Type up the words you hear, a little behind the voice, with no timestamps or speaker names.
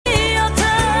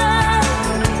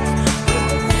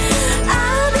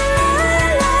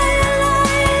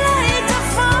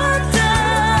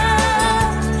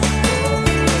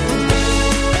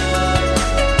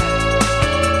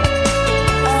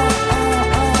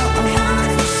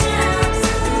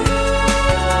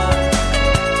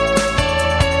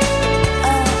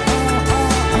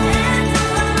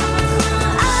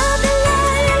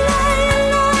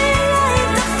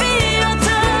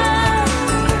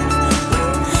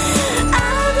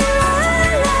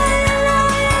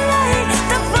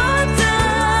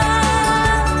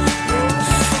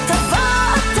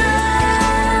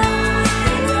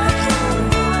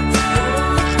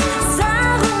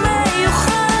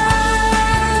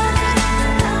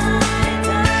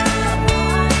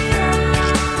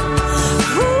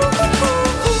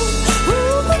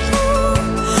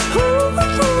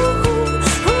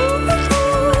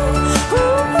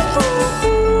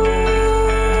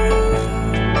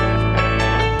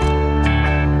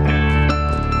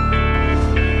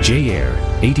J-Air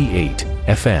 88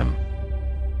 FM.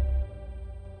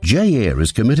 J-Air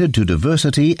is committed to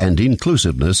diversity and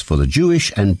inclusiveness for the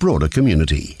Jewish and broader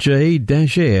community.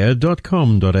 j-air.com.au.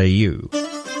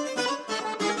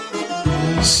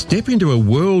 Step into a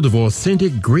world of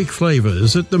authentic Greek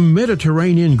flavours at the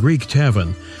Mediterranean Greek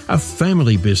Tavern, a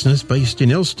family business based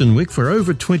in Elstonwick for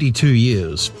over 22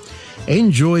 years.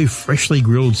 Enjoy freshly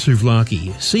grilled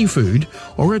souvlaki, seafood,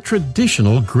 or a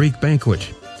traditional Greek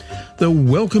banquet. The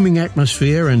welcoming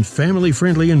atmosphere and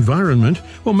family-friendly environment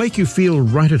will make you feel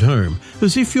right at home,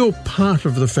 as if you're part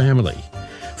of the family.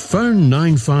 Phone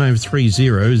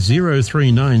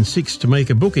 9530-0396 to make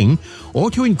a booking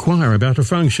or to inquire about a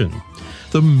function.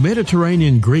 The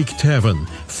Mediterranean Greek Tavern,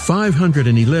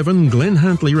 511 Glen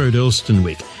Huntly Road,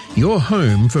 Elstonwick. Your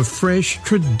home for fresh,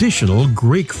 traditional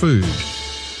Greek food.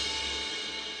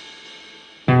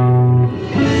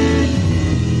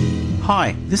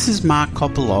 Hi, this is Mark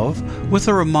Kopolov with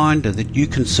a reminder that you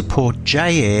can support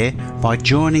J-Air by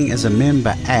joining as a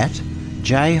member at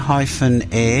j-air.com.au.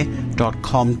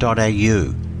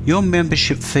 Your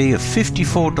membership fee of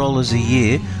 $54 a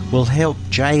year will help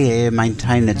J-Air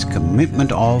maintain its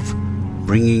commitment of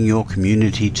bringing your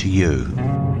community to you.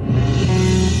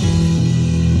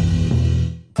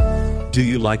 Do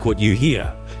you like what you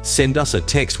hear? Send us a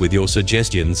text with your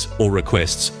suggestions or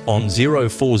requests on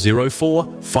 0404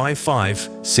 55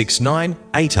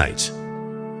 6988.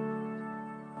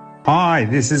 Hi,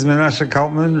 this is Menashe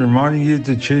Kaltman reminding you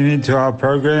to tune into our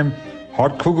program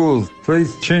Hot Kugels.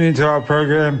 Please tune into our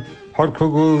program Hot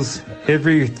Kugels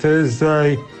every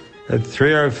Thursday at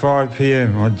 3:05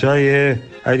 p.m. on J-Air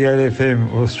 88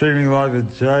 FM or streaming live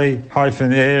at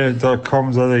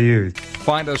j-air.com.au.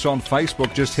 Find us on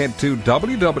Facebook. Just head to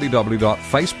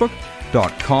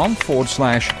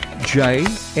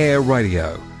www.facebook.com/J-Air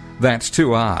Radio. That's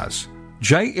 2 R's.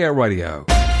 J-Air Radio.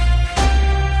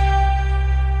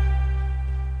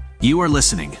 You are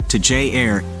listening to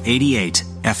J-Air 88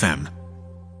 FM.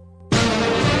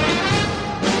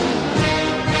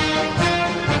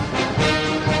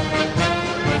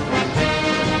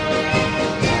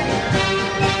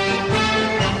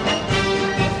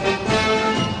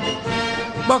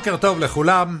 בוקר טוב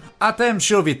לכולם, אתם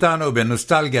שוב איתנו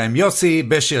בנוסטלגיה עם יוסי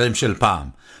בשירים של פעם.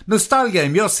 נוסטלגיה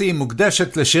עם יוסי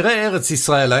מוקדשת לשירי ארץ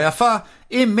ישראל היפה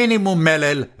עם מינימום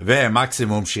מלל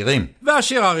ומקסימום שירים.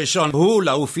 והשיר הראשון הוא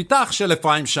לעוף איתך של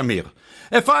אפרים שמיר.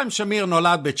 אפרים שמיר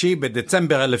נולד ב-9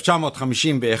 בדצמבר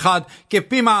 1951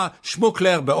 כפימה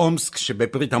שמוקלר באומסק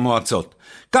שבברית המועצות.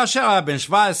 כאשר היה בן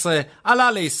 17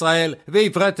 עלה לישראל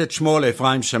ועברת את שמו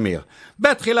לאפרים שמיר.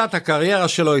 בתחילת הקריירה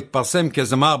שלו התפרסם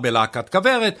כזמר בלהקת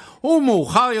כוורת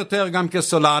ומאוחר יותר גם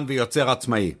כסולן ויוצר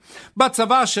עצמאי.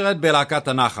 בצבא שירת בלהקת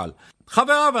הנחל.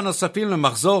 חבריו הנוספים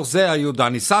למחזור זה היו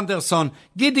דני סנדרסון,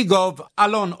 גידי גוב,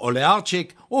 אלון אולה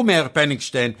ארצ'יק ומאיר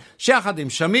פניקשטיין, שיחד עם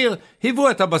שמיר היוו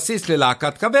את הבסיס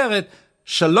ללהקת כוורת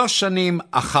 3 שנים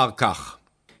אחר כך.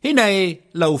 הנה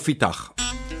לעוף איתך.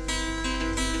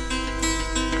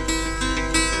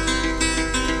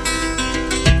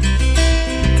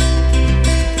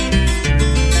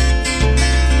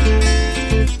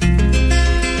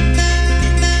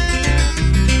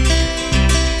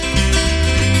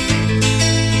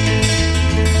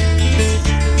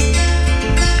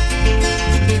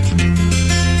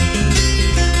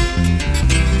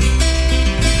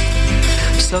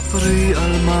 ספרי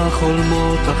על מה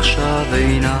חולמות עכשיו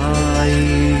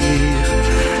עינייך,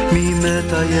 מי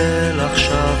מטייל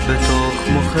עכשיו בתוך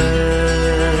מוחך,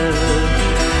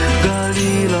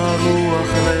 גלי לרוח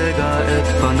רגע את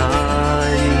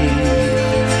פנייך,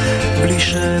 בלי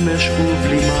שמש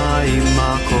ובלי מים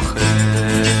מה כוחך,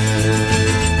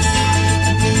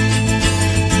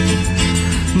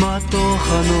 מה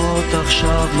טוחנות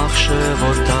עכשיו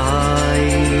מחשבותייך,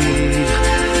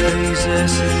 איזה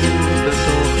סיפור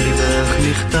בתוך ליבך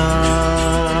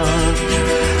נכתב,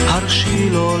 הרשי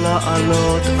לו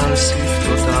לעלות על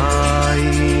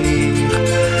שפתותייך,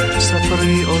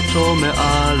 ספרי אותו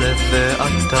מאלף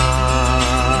ועד תו.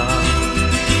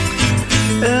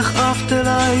 איך עפת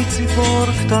אליי ציפור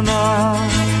קטנה,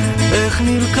 איך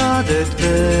נלכדת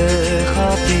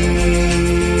בכפי,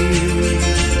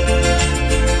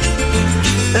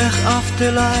 איך עפת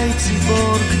אליי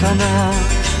ציפור קטנה,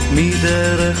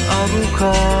 מדרך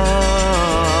ארוכה.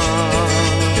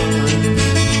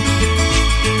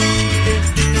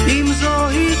 אם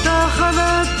זוהי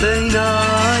תחנת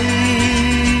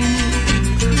ביניים,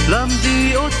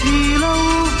 למדי אותי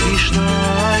לעוף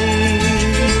בשניים,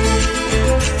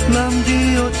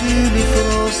 למדי אותי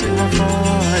לפרוס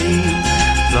כנפיים,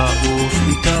 לעוף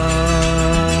איתה.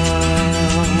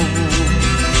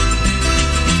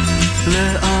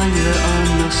 לאן לאן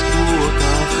נסעו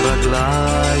אותך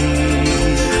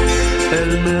רגליים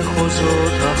אל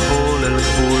מחוזות החול אל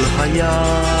גבול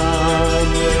הים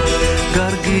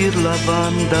גרגיר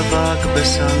לבן דבק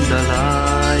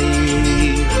בסנדליים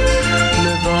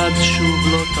לבד שוב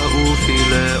לא תעופי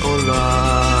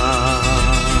לעולם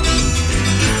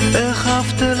איך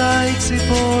עפת אליי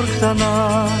ציפור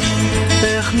קטנה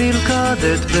איך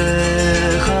נלכדת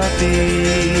בחפי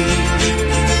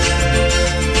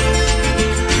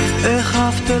איך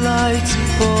עפת אליי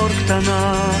ציפור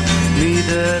קטנה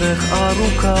מדרך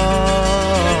ארוכה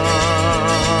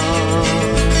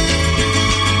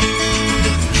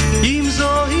אם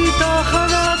זוהי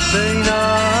תחנת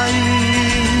ביניים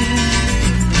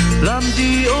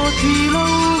למדי אותי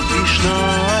לעוף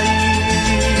בשניים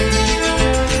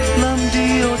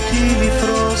למדי אותי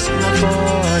לפרוס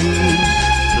כנפיים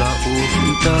לעוף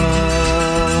איתה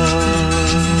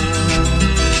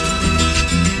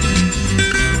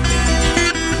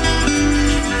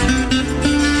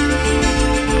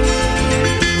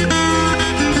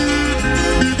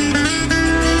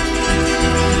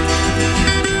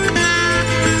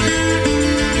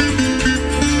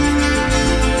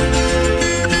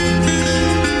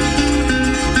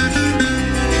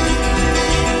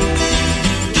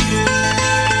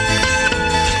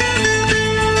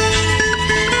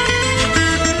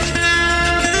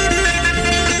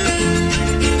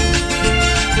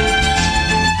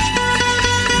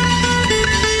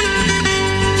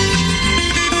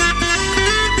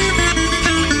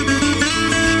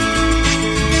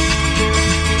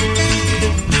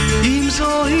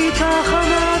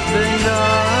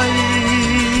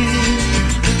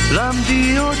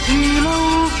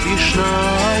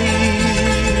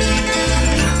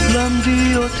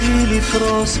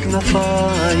לפרוס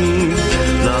כנפיים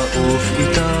לעוף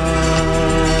איתה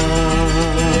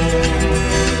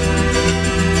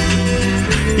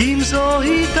אם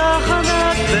זוהי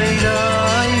תחנת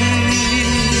ביניים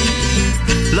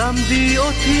למדי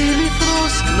אותי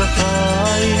לפרוס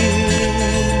כנפיים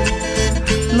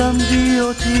למדי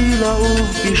אותי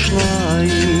לעוף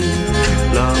בשניים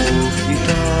לעוף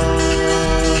איתה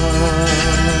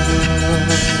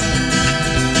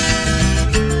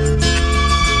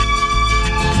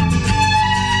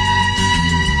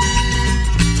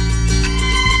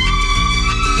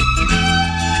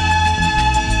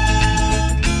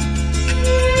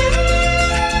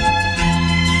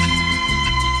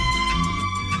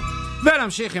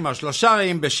ונמשיך עם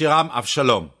השלושרים בשירם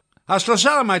אבשלום.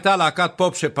 השלושרים הייתה להקת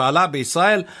פופ שפעלה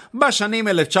בישראל בשנים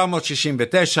 1969-1970.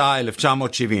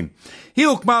 היא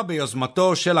הוקמה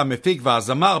ביוזמתו של המפיק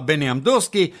והזמר בני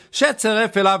אמדורסקי,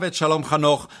 שצרף אליו את שלום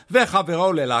חנוך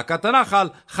וחברו ללהקת הנחל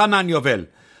חנן יובל.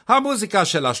 המוזיקה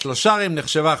של השלושרים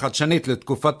נחשבה חדשנית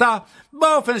לתקופתה,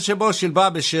 באופן שבו שילבה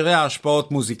בשיריה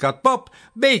השפעות מוזיקת פופ,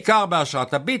 בעיקר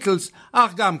בהשראת הביטלס,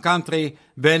 אך גם קאנטרי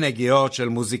ונגיעות של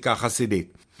מוזיקה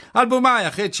חסידית. אלבומה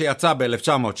היחיד שיצא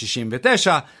ב-1969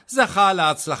 זכה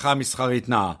להצלחה מסחרית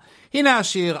נאה. הנה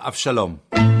השיר אבשלום.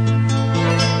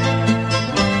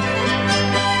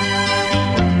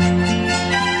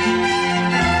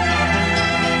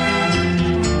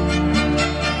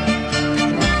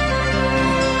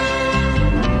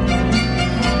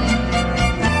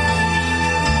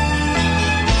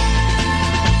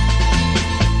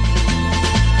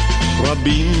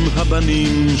 רבים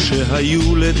הבנים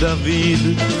שהיו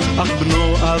לדוד, אך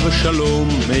בנו אבשלום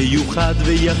מיוחד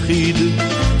ויחיד,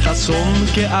 חסון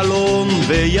כאלון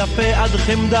ויפה עד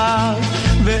חמדה,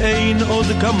 ואין עוד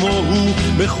כמוהו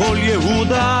בכל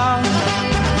יהודה.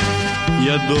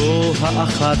 ידו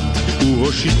האחת הוא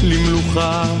הושיט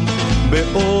למלוכה,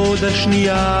 בעוד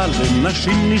השנייה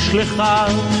לנשים נשלחה,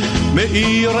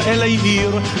 מעיר אלי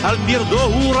עיר על פרדו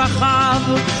הוא רחב,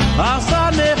 עשה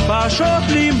נפשות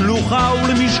למלוכה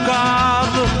ולמשכב.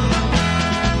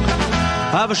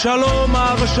 אבשלום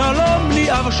אבשלום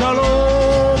בני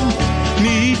אבשלום, מי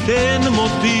ייתן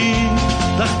מותי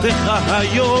תחתך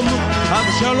היום.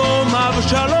 אבשלום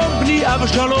אבשלום בני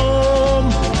אבשלום,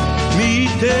 מי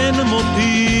ייתן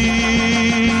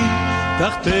מותי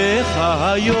תחתך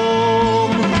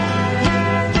היום.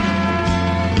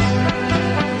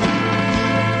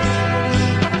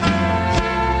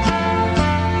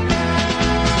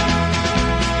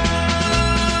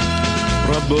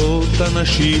 רבות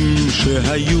הנשים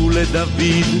שהיו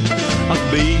לדוד, אך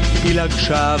בית פילג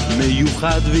שב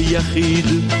מיוחד ויחיד,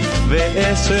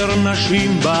 ו10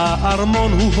 נשים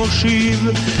בארמון הוא הושיב,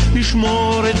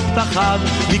 לשמור את פתחיו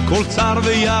מכל צר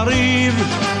ויריב.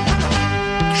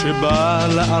 כשבא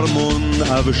לארמון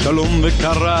אבשלום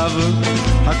וקרב,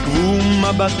 עקבו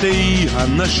מבטי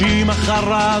הנשים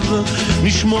אחריו,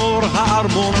 נשמור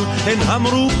הארמון הן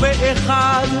אמרו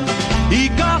באחד,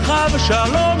 ייקח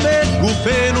אבשלום את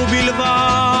גופנו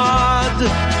בלבד.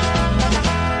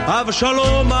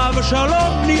 אבשלום,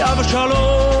 אבשלום, בני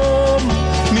אבשלום,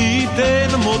 מי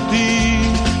ייתן מותי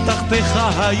תחתיך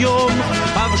היום.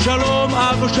 אבשלום,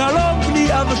 אבשלום,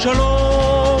 בני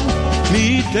אבשלום, מי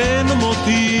ייתן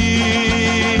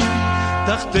מותי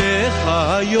תחתיך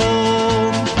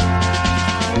היום.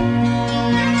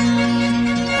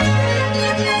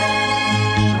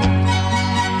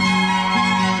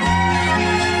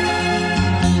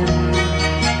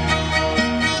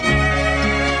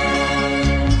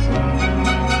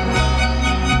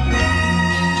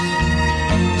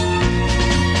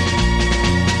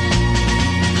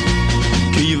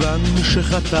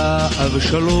 שחטא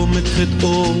אבשלום את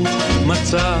חטאו,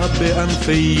 מצא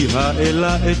בענפי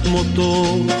האלה את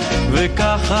מותו,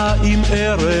 וככה עם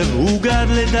ערב הוגד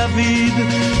לדוד,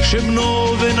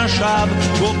 שבנו ונשב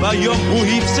בו ביום הוא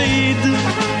הפסיד.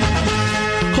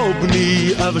 הו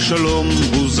בני אבשלום,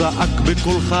 הוא זעק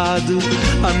בקול חד,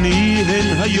 אני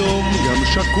הן היום גם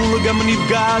שקול גם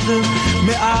נבגד.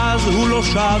 מאז הוא לא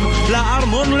שב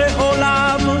לארמון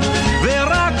לעולם,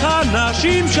 ורק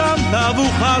הנשים שם טבו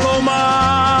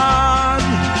חלומן.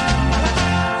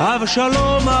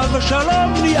 אבשלום,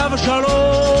 אבשלום, בני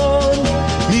אבשלום,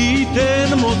 מי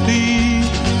ייתן מותי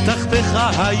תחתיך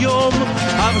היום.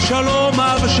 אבשלום,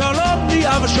 אבשלום, בני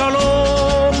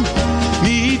אבשלום, מי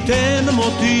ייתן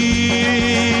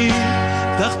מותי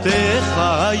תחתיך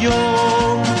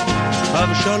היום.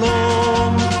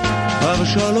 אבשלום,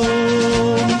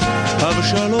 אבשלום,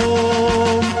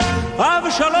 אבשלום,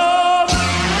 אבשלום.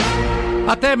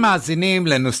 אתם מאזינים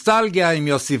לנוסטלגיה עם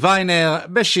יוסי ויינר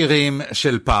בשירים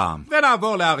של פעם.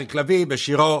 ונעבור לאריק לוי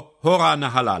בשירו הורה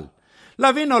נהלל.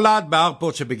 לוי נולד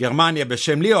בארפורט שבגרמניה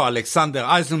בשם ליאו אלכסנדר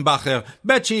אייזנבכר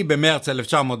ב-9 במרץ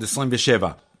 1927.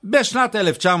 בשנת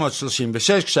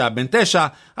 1936, כשהיה בן 9,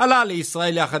 עלה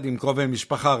לישראל יחד עם קרובי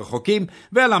משפחה רחוקים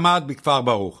ולמד בכפר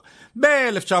ברוך.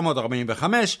 ב-1945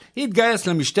 התגייס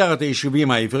למשטרת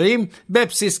היישובים העבריים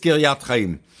בבסיס קריית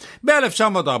חיים.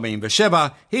 ב-1947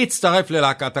 הצטרף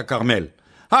ללהקת הכרמל.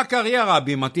 הקריירה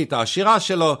הבימתית העשירה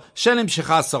שלו,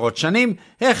 שנמשכה עשרות שנים,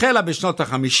 החלה בשנות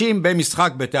ה-50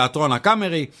 במשחק בתיאטרון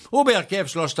הקאמרי ובהרכב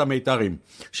שלושת המיתרים,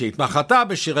 שהתמחתה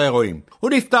בשירי רועים.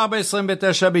 הוא נפטר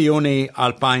ב-29 ביוני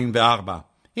 2004.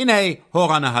 הנה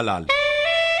הורה נהלל.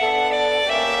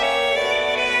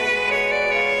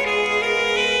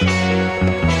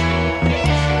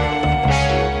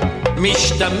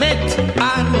 משתמט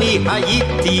אני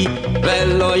הייתי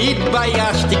ולא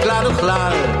התביישתי כלל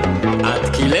וכלל,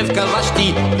 עד כי לב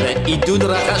כבשתי ועידוד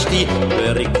רכשתי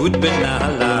בריקוד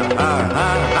בנהלל.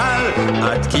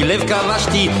 עד כי לב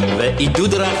כבשתי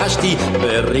ועידוד רכשתי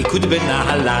בריקוד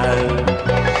בנהלל.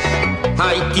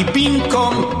 הייתי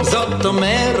במקום, זאת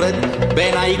אומרת,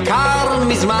 בין העיקר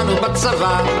מזמן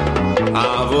ובצבא.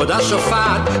 העבודה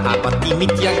שופעת, הפתי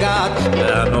מתייגעת,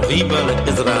 ואנוכי בא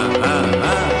לעזרה.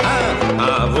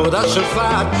 העבודה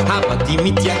שופעת, הפתי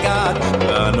מתייגעת,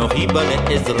 ואנוכי בא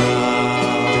לעזרה.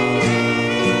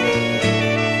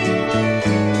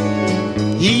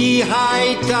 היא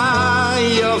הייתה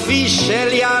יופי של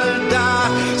ילדה,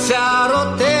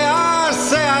 שערותיה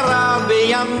שערה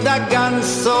בים דגן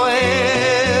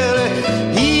סוער.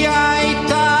 היא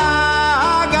הייתה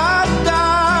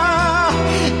אגדה,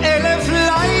 1000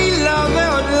 לילה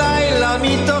ועוד לילה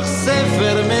מתוך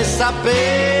ספר מספר.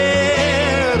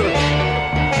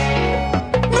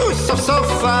 נו סוף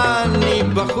סוף אני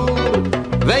בחור,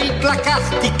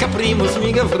 והתלקחתי כפרימוס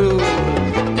מגברור.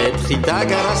 את חיטה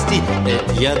גרסתי,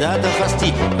 את ידה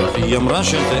תפסתי, וכי אמרה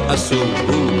שזה אסור.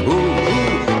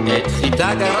 את חיטה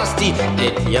גרסתי,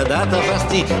 את ידה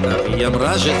תפסתי, וכי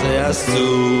אמרה שזה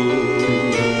אסור.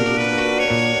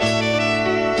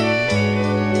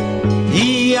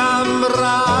 היא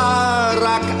אמרה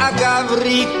רק אגב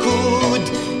ריקוד,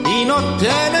 היא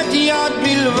נותנת יד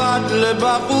בלבד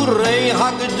לבחורי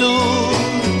הגדוד.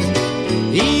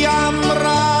 היא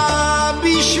אמרה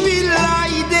בשביל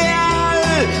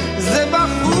האידאל, זה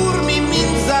בחור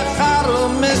ממין זכר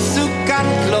מסוכן,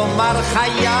 כלומר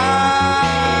חייל.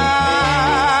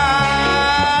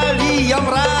 היא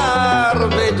אמרה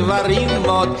הרבה דברים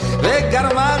עוד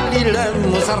וגרמה לי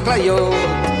למוסר כליות,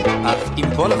 אך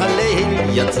עם כל הליל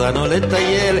יצאנו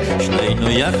לטייל שנינו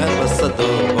יחד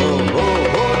בשדות.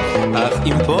 אך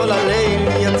עם כל הליל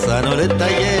יצאנו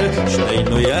לטייל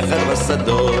שנינו יחד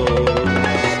בשדות.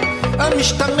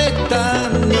 המשתמט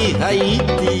אני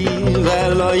הייתי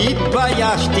ולא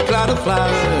התביישתי כלל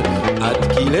וכלל,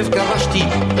 עד כי לב כבשתי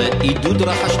ועידוד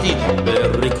רכשתי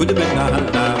בריקוד בנהלל.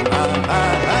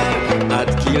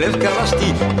 עד כי לב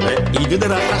כבשתי ועידוד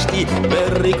רכשתי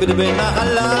בריקוד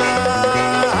בנהלל.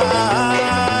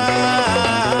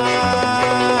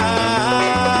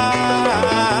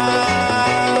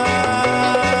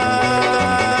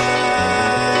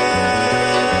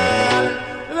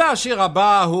 והשיר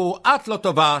הבא הוא את לא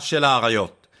טובה של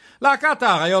האריות. להקת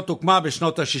האריות הוקמה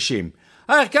בשנות ה-60.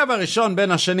 ההרכב הראשון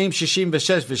בין השנים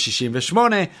 66 ו-68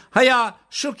 היה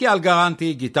שוקי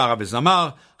אלגרנטי גיטרה וזמר,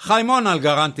 חיימון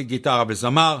אלגרנטי גיטרה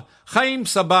וזמר, חיים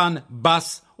סבן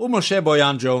בס ומשה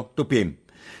בויאנג'ו תופים.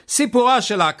 סיפורה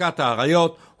של להקת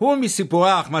האריות הוא מסיפורי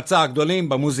ההחמצה הגדולים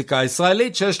במוזיקה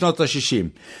הישראלית של שנות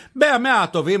ה-60. בימיה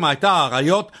הטובים הייתה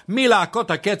האריות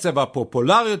מלהקות הקצב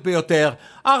הפופולריות ביותר,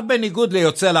 אך בניגוד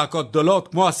ליוצאי להקות גדולות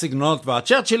כמו הסגנונות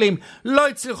והצ'רצ'ילים, לא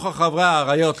הצליחו חברי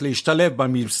האריות להשתלב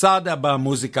בממסד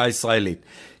במוזיקה הישראלית.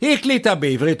 היא הקליטה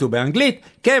בעברית ובאנגלית,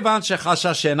 כיוון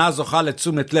שחשה שאינה זוכה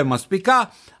לתשומת לב מספיקה,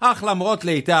 אך למרות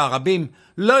לעיתיה הרבים,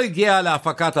 לא הגיעה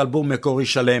להפקת אלבום מקורי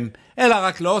שלם, אלא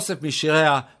רק לאוסף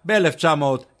משיריה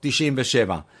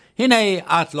ב-1997. הנה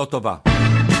את לא טובה.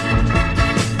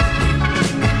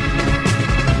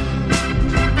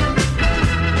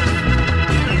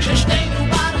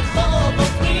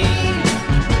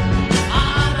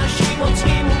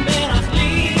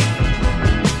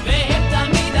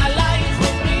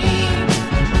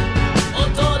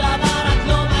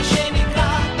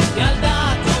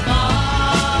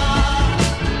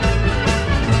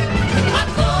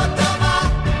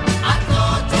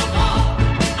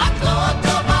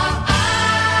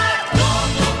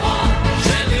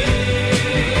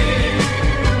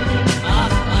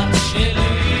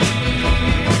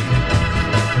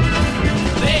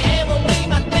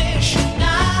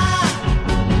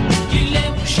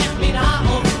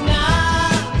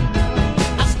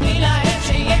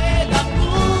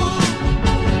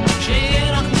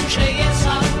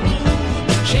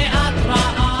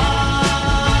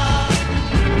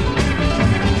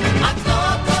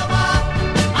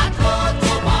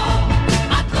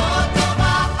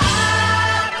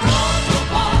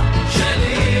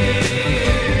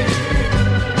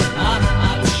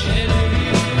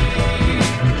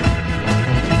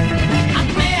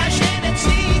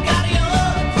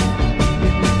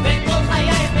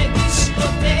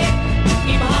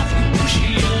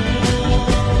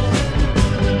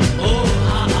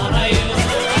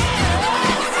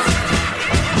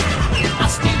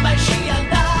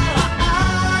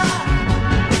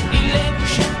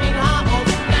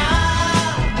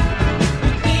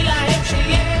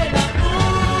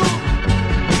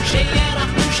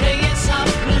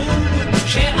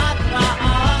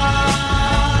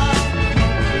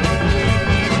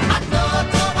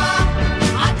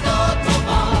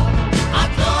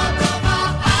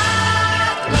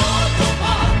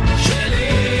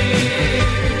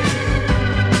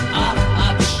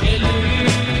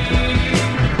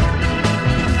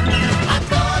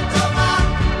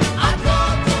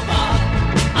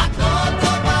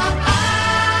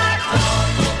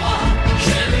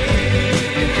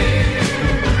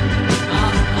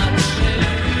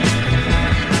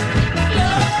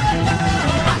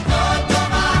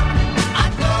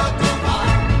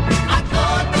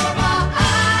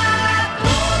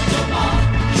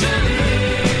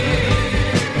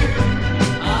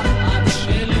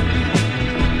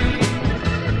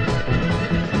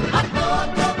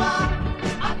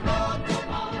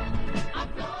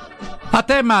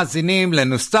 אתם מאזינים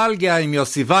לנוסטלגיה עם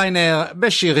יוסי ויינר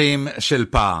בשירים של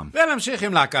פעם. ונמשיך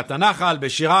עם להקת הנחל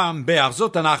בשירם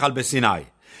בארזות הנחל בסיני.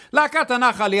 להקת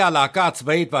הנחל היא הלהקה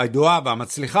הצבאית והידועה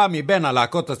והמצליחה מבין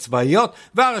הלהקות הצבאיות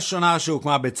והראשונה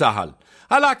שהוקמה בצהל.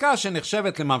 הלהקה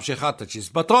שנחשבת לממשיכת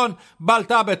הצ'יזבטרון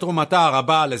בלטה בתרומתה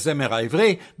הרבה לזמר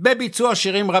העברי בביצוע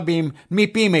שירים רבים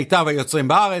מפי מיטב היוצרים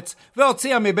בארץ,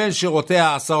 והוציאה מבין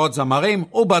שירותיה עשרות זמרים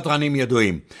ובדרנים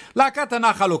ידועים. להקת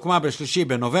הנחל הוקמה ב3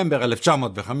 בנובמבר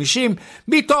 1950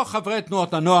 מתוך חברי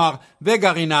תנועות הנוער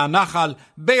וגרעיני הנחל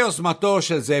ביוזמתו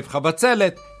של זאב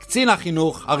חבצלת, קצין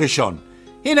החינוך הראשון.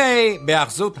 הנה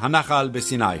באחזות הנחל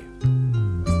בסיני.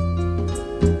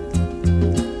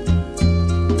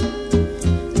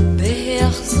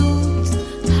 באחזות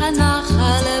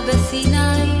הנחל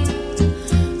בסיני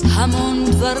המון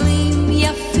דברים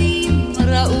יפים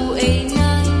ראו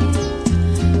עיניי,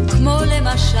 כמו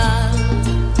למשל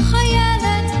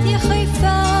חיילת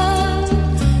יחיפה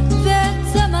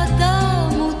וצמדה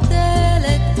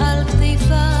מוטלת על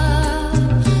כתיפה,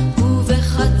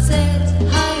 ובחצר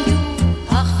היו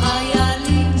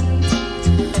החיילים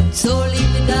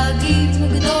צולים דגים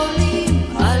גדולים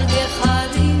על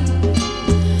גחלים,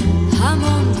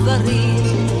 המון דברים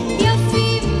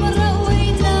יפים ראו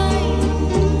עיניי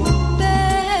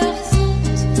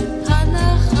באחזות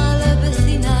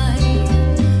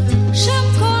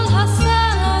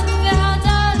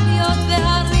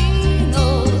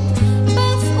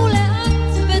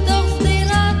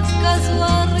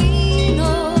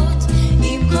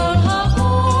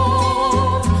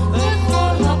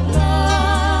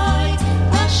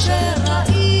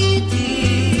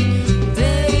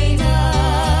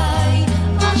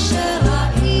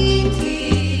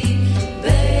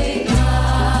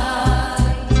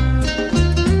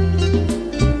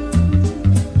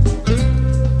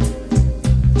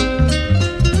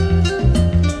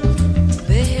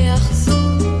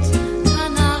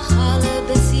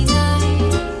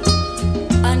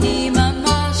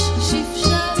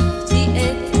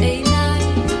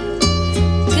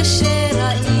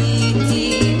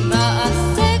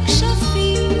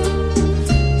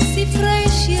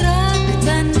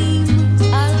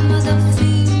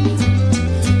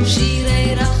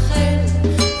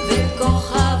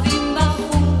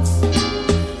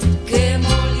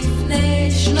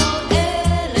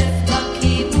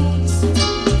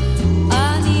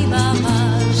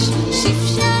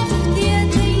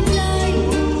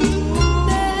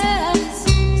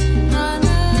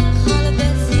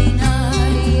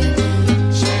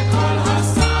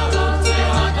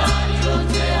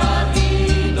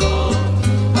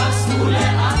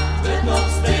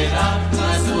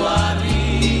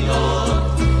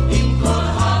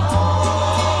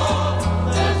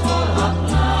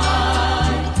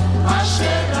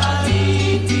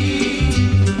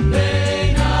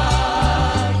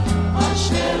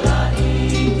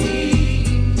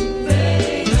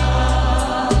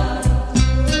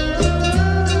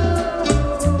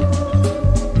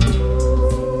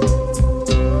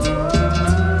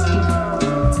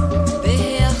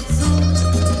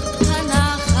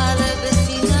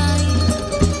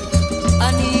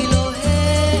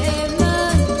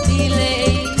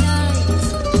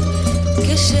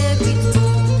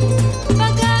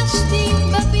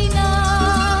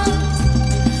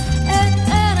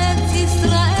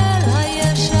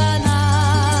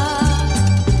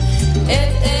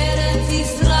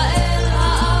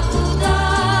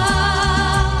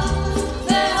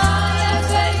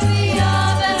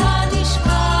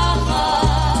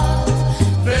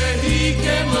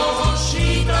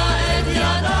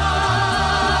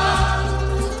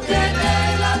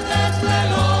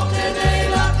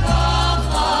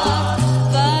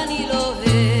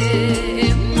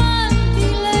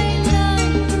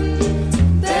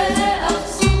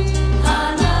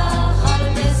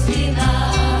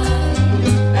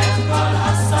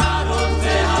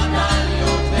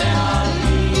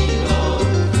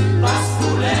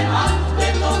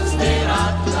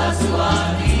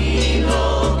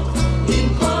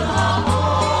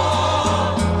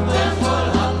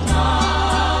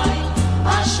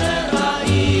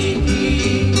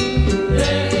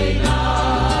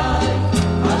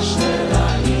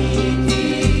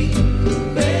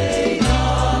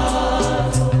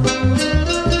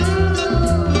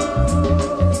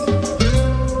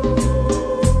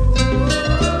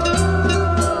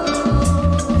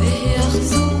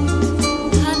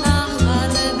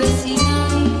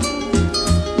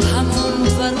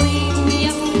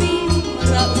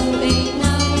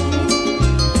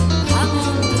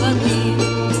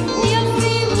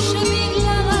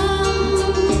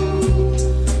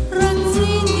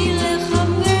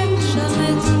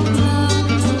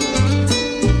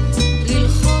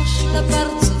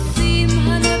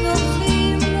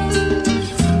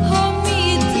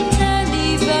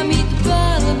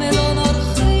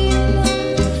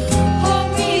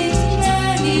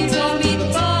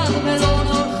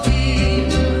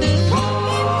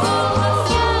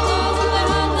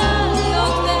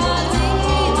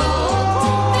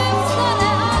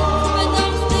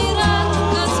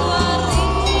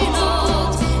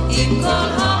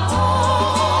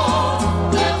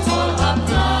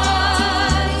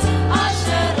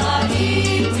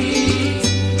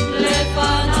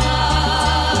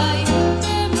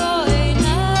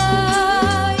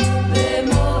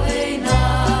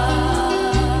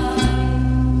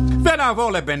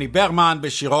נעבור לבני ברמן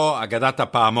בשירו אגדת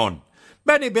הפעמון.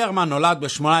 בני ברמן נולד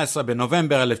ב-18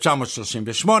 בנובמבר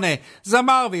 1938,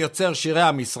 זמר ויוצר שירי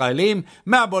עם ישראלים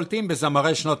מהבולטים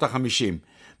בזמרי שנות ה-50.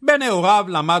 בנעוריו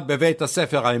למד בבית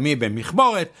הספר הימי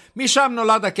במכמורת, משם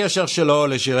נולד הקשר שלו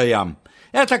לשירי ים.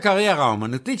 את הקריירה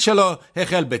האומנותית שלו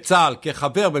החל בצה"ל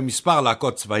כחבר במספר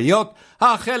להקות צבאיות,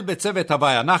 החל בצוות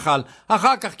הוואי הנחל,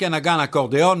 אחר כך כנגן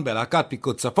אקורדיון בלהקת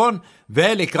פיקוד צפון,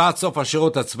 ולקראת סוף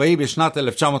השירות הצבאי בשנת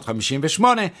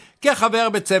 1958 כחבר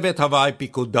בצוות הוואי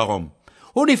פיקוד דרום.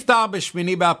 הוא נפטר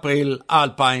ב8 באפריל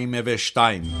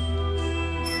 2002.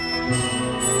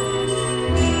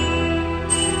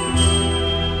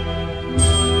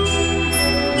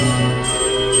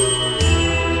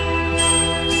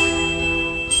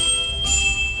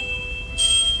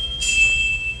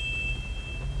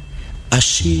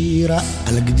 השירה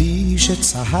על גדי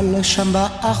שצהל שם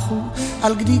באחו,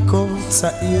 על גדי כה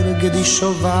צעיר גדי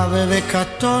שובב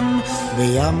וקטון,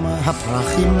 בים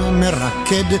הפרחים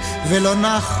מרקד ולא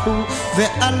נחו,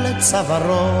 ועל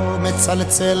צווארו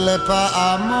מצלצל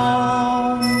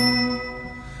פעמון.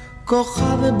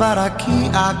 כוכב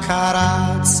ברקיע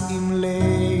קרץ עם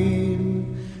ליל,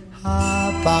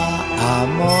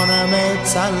 הפעמון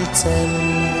מצלצל,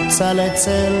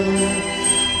 צלצל,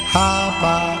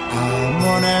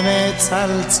 הפעמון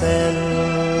מצלצל.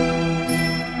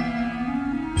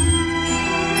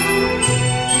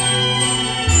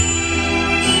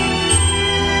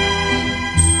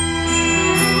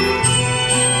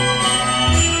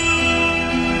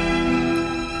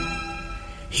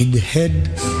 הדהד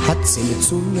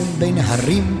הצלצול בין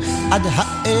הרים עד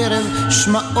הערב,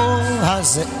 שמעו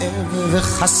הזאב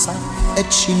וחשף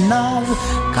את שיניו,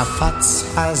 קפץ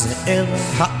הזאב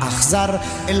האכזר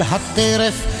אל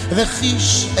הטרף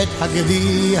וחיש את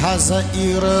הגדי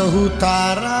הזעיר הוא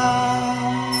טרף.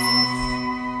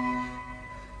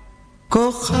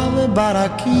 כוכב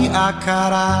ברקיע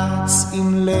קרץ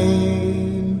עם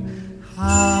ליל,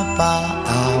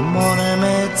 הפעמון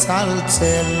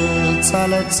מצלצל,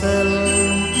 צלצל,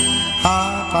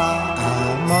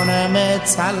 הפעמון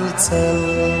מצלצל.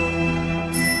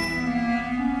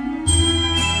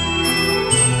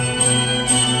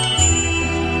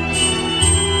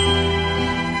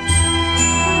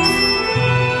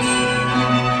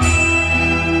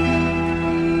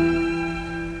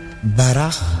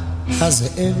 ברח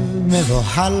הזאב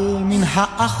מבוהל מן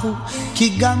האחו,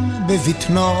 כי גם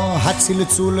בבטנו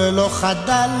הצלצול לא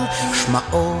חדל,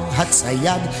 שמעו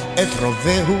הצייד את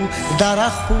רובהו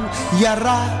דרכו,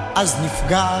 ירה אז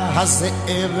נפגע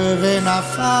הזאב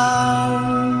ונפל.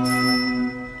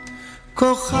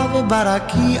 כוכב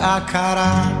ברקיע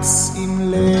קרץ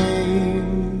עם ליל,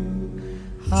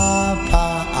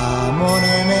 הפעמון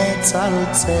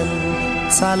מצלצל,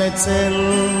 צלצל,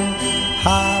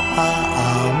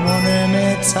 הפעמון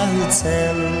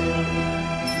מצלצל.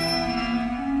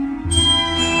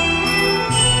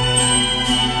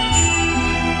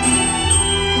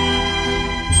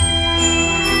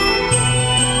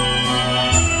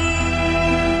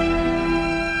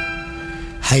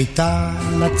 הייתה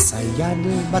לצייד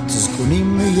בת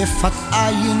זקונים יפת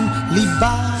עין,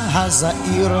 ליבה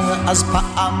הזעיר אז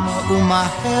פעם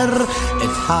ומהר, את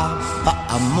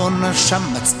הפעמון שם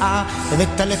מצאה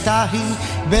ותלתה היא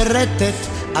ברטט,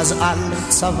 אז על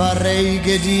צווארי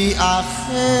גדי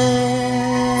אחר.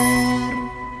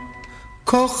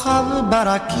 כוכב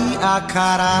ברקיע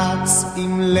קרץ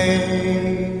עם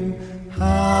ליל,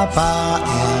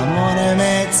 הפעמון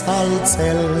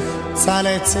מצלצל,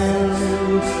 צלצל,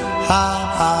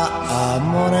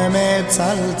 הפעמון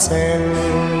מצלצל.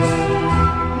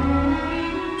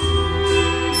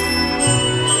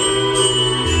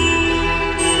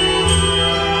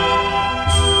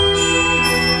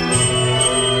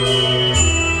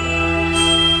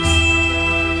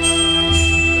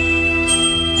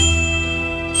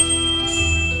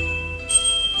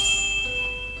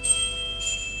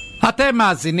 אתם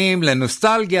מאזינים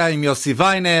לנוסטלגיה עם יוסי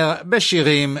ויינר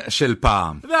בשירים של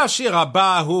פעם. והשיר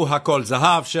הבא הוא הכל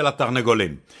זהב של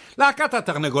התרנגולים. להקת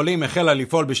התרנגולים החלה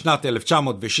לפעול בשנת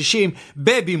 1960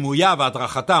 בבימויה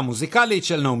והדרכתה המוזיקלית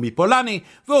של נעמי פולני,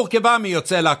 והורכבה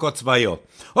מיוצאי להקות צבאיות.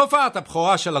 הופעת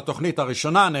הבכורה של התוכנית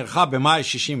הראשונה נערכה במאי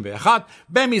 61,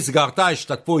 במסגרתה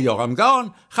השתתפו יורם גאון,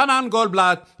 חנן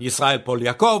גולדבלט, ישראל פול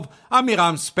יעקב,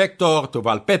 אמירם ספקטור,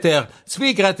 תובל פטר,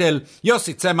 צבי גרטל,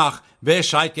 יוסי צמח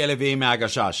ושייקה לוי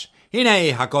מהגשש. הנה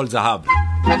הכל זהב.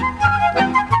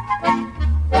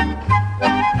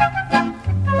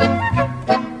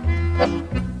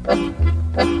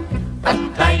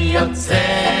 אתה יוצא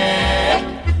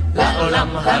לעולם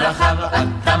הרחב,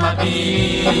 אתה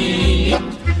מביט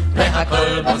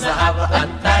והכל בו זהב,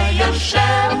 אתה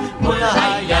יושב מול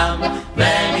הים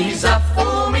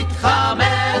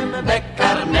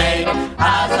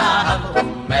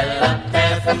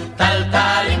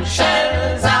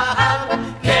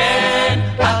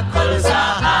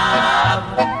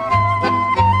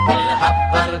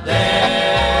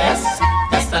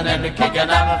נותן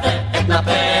כגנב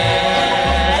ואתנפל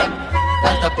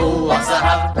על תפוח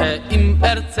זהב. ואם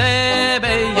ארצה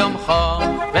ביום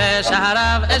חום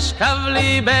ושעריו אשכב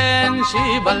לי בין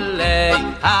שיבולי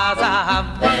הזהב,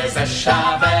 וזה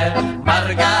שווה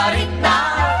מרגרינה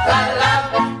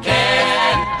חלב,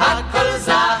 כן הכל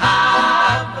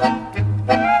זהב.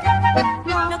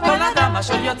 כל אדם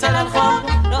אשר יוצא לרחוב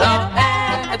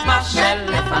רואה את מה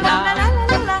שלפניו,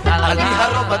 על פי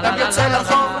הרוב אדם יוצא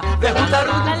לרחוב והוא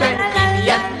טרוד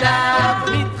בענייניו,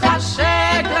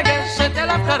 מתחשק לגשת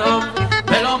אליו קרוב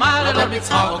ולומר לו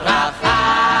בצחוק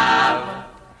רחב,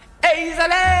 איזה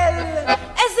ליל,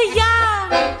 איזה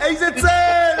ים, איזה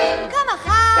צל, כמה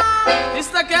חם,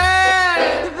 תסתכל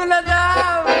בן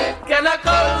אדם, כן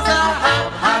הכל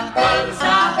זהב, הכל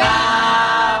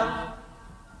זהב.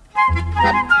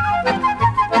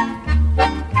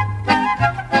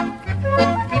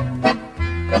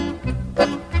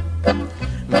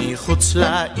 מחוץ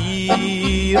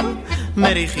לעיר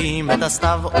מריחים את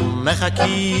הסתיו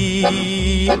ומחכים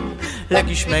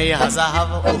לגשמי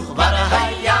הזהב, וכבר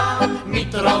הים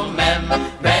מתרומם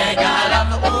בגליו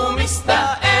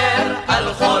ומסתער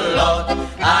על חולות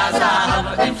הזהב.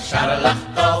 אפשר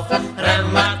לחטוף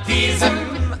רמטיזם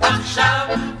עכשיו,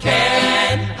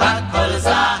 כן הכל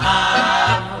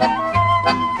זהב.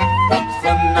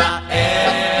 פתחו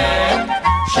נאה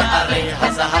שערי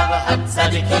הזהב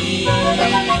הצדיקים,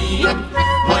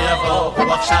 בוא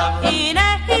יבואו עכשיו.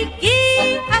 הנה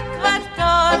הגיע כבר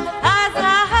תור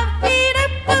הזהב, הנה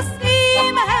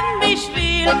פוסעים הם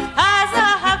בשביל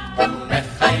הזהב,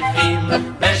 מחייכים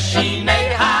בשיני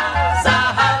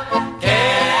הזהב,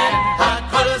 כן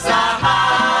הכל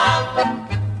זהב.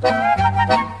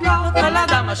 כל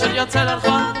אדם אשר יוצא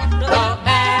לרחוב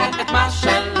רואה את מה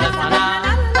שלפניו,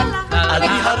 על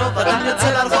פי הרוב אדם יוצא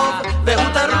לרחוב והוא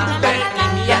טרוד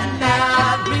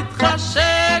בענייניו,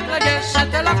 מתחשק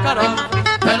לגשת אליו קרוב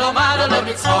ולומר לו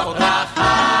בצחוק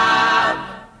רחב,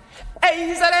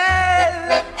 איזה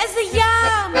ליל, איזה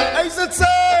ים, איזה צל,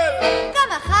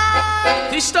 כמה חם,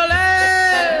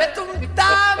 תשתולל,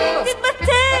 מטומטם,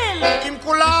 תתבטל, עם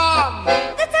כולם,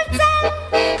 תצלצל,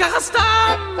 ככה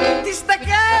סתם,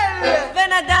 תסתכל,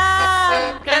 בן אדם,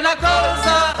 כן הכל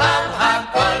זהב,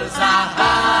 הכל זהב.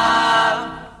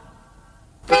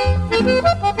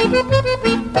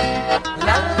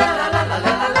 לה לה לה לה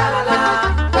לה לה לה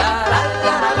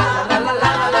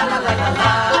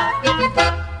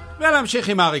ולהמשיך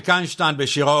עם אריק איינשטיין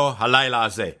בשירו הלילה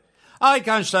הזה. אריק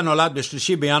איינשטיין נולד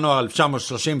ב3 בינואר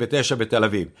 1939 בתל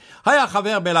אביב. היה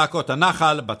חבר בלהקות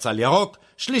הנחל, בצל ירוק,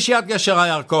 שלישיית גשר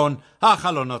הירקון,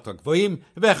 החלונות הגבוהים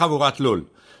וחבורת לול.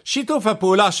 שיתוף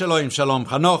הפעולה שלו עם שלום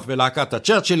חנוך ולהקת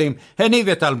הצ'רצ'ילים הניב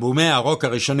את אלבומי הרוק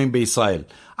הראשונים בישראל.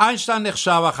 איינשטיין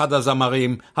נחשב אחד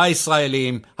הזמרים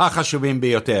הישראלים החשובים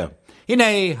ביותר. הנה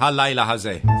הלילה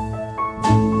הזה.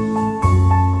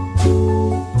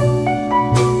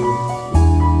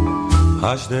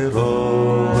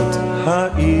 השדרות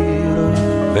העיר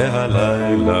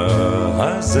והלילה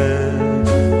הזה,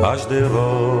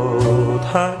 השדרות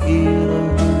העיר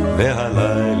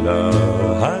והלילה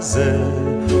הזה,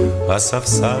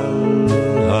 הספסל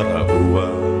הרעוע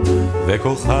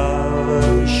וכוכב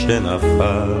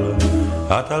שנפל,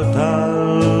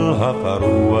 הטלטל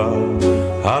הפרוע,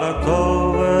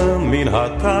 הרטוב מן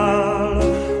הטל,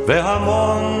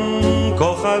 והמון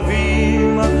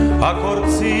כוכבים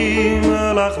הקורצים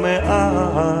לך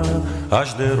מעל,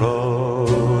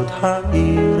 השדרות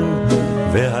העיר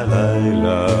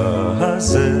והלילה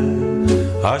הזה,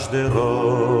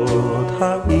 השדרות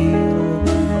העיר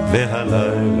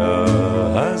והלילה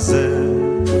הזה,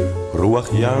 רוח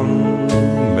ים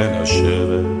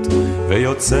מנשבת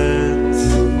ויוצאת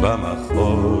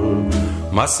במחול,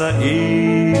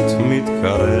 מסעית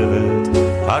מתקרבת,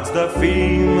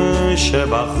 הצדפים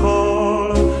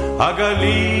שבחול,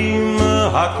 הגלים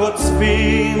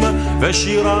הקוצבים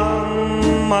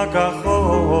ושירם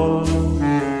הכחול.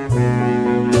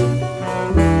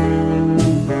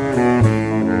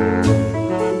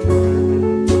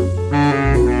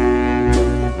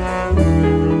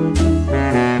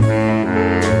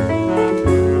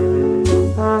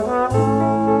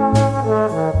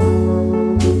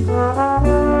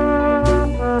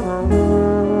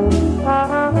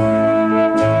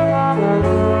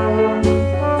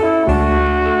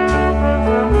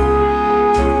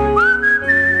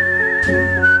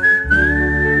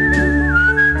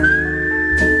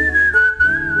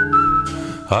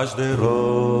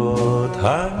 השדרות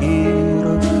העיר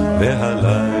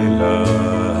והלילה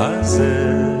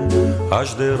הזה,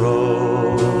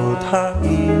 השדרות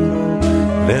העיר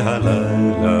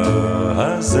והלילה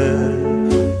הזה,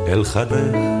 אל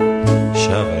חדך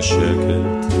שב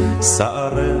השקט,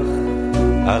 שערך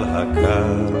על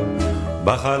הקר,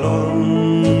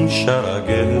 בחלון שר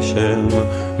הגשם,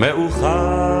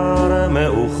 מאוחר,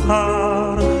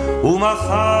 מאוחר,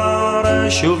 ומחר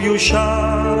שוב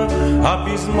יושר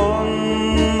הפזמון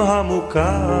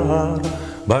המוכר,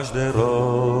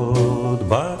 בשדרות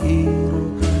בעיר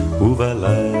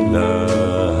ובלילה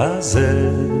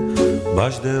הזה,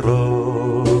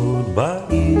 בשדרות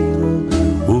בעיר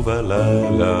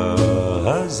ובלילה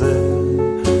הזה,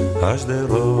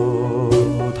 השדרות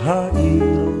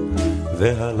העיר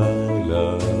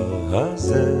והלילה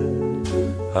הזה,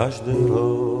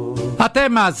 השדרות.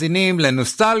 אתם מאזינים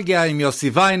לנוסטלגיה עם יוסי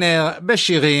ויינר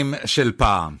בשירים של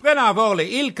פעם. ונעבור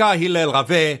לאילקה הלל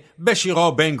רווה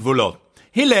בשירו בין גבולות.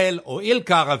 הלל או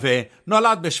אילקה רווה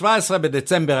נולד ב-17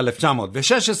 בדצמבר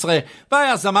 1916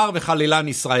 והיה זמר וחלילן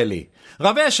ישראלי.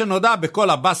 רווה שנודע בכל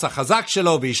הבאס החזק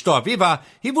שלו ואשתו אביבה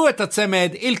היוו את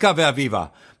הצמד אילקה ואביבה.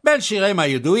 בין שירים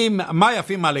הידועים מה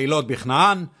יפים הלילות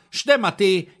בכנען,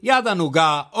 שדמתי, יד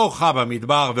הנוגה, אורחה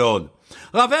במדבר ועוד.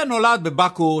 רווה נולד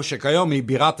בבאקו שכיום היא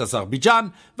בירת אזרבייג'אן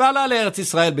ועלה לארץ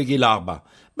ישראל בגיל 4.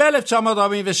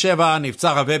 ב-1947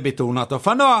 נפצע רווה בתאונת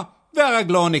אופנוע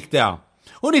והרגלו נקטעה.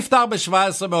 הוא נפטר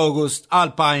ב-17 באוגוסט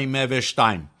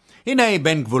 2002. הנה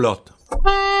בין גבולות.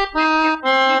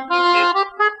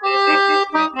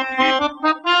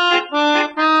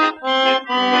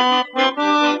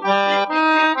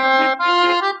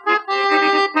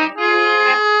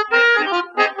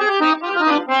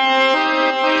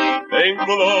 בין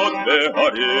גבולות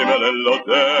בהרים ללא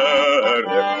דרך,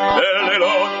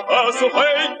 בלילות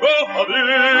אסוכי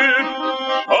כוכבים,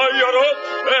 עיירות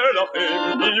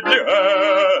מלכים מבלי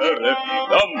הרף,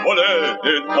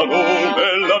 למולדת אנו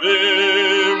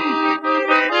מלווים.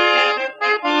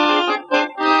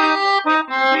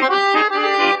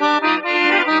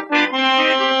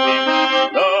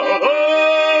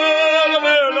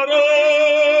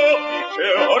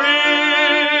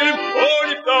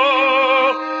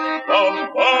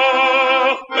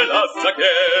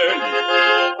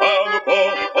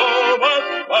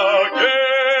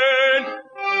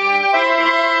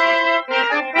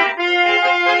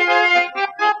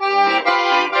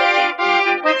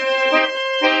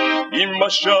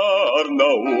 השער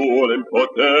נעול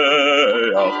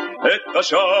פותח, את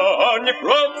השער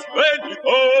נפרוץ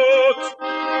וניטוץ,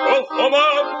 כל חומה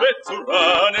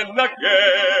בצורה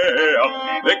ננגח,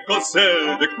 וכל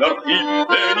סדק נרחיב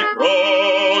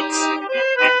ונפרוץ.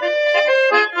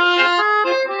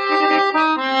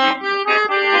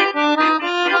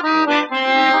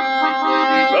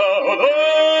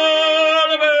 לעולם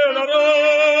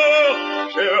ולרוח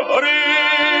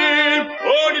שהרים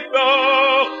בוא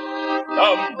נפתח,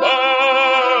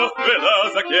 למח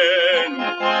ולזקן,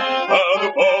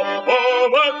 אנו פה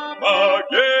חומת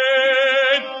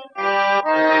מגן.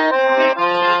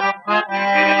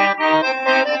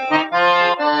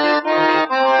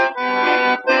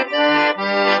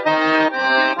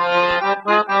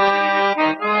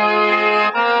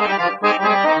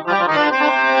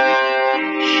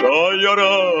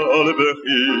 שיירה על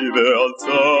בכי ועל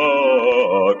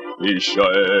צער,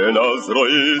 ישען אז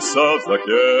רואי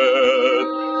סזקן,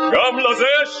 גם לזה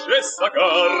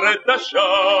שסגר את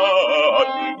השער,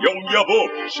 יום יבוא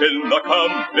של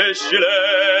נקם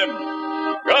ושילם.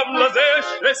 גם לזה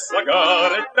שסגר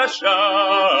את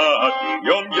השער,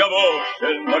 יום יבוא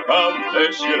של נקם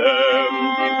ושילם.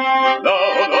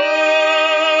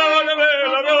 לעולם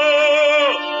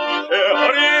ולרוח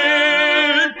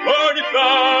שהרים בוא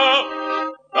נפתח,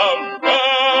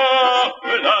 למח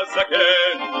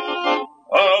ולזקן,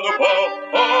 אנו פה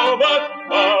חומת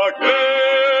מגן.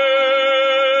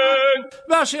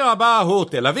 והשיר הבא הוא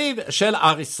תל אביב של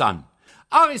אריסן.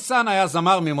 אריסן היה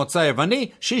זמר ממוצא יווני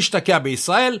שהשתקע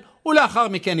בישראל ולאחר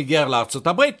מכן היגר לארצות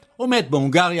הברית ומת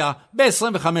בהונגריה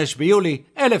ב-25 ביולי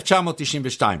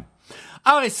 1992.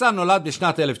 אריסן נולד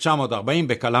בשנת 1940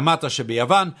 בקלמטה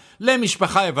שביוון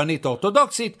למשפחה יוונית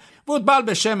אורתודוקסית והוטבל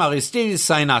בשם אריסטידיס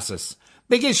סיינאסס.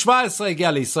 בגיל 17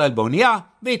 הגיע לישראל באונייה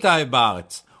והתאהב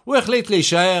בארץ. הוא החליט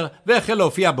להישאר והחל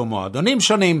להופיע במועדונים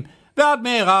שונים ועד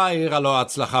מהרה העירה לו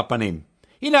הצלחה פנים.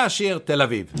 הנה השיר תל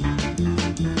אביב.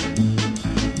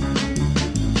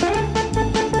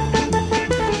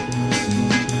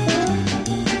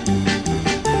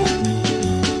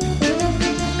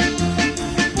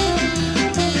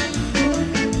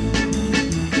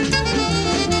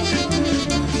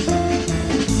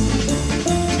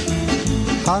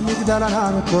 המגדל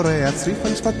ענן קורע, צריף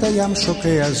על שפת הים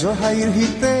שוקע, זו העיר היא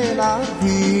תל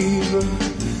אביב.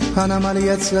 הנמל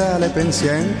יצא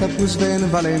לפנסיה, אין תפוס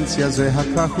ואין ולנסיה, זה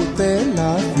הכך הוא תל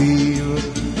אביב.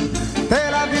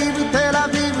 תל אביב, תל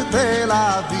אביב, תל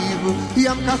אביב,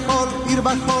 ים כחול, עיר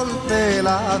בחול, תל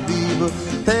אביב,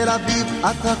 תל אביב,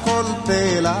 את הכל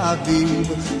תל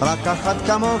אביב, רק אחת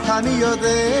כמוך אני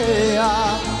יודע.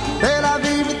 תל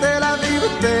אביב, תל אביב,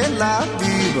 תל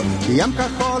אביב, ים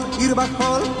כחול, עיר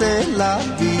בחול, תל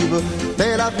אביב,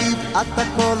 תל אביב, את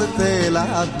הכל תל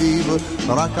אביב,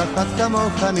 רק אחת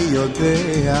כמוך אני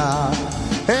יודע.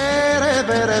 ערב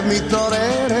ערב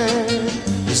מתעוררת,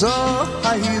 זו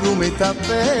העיר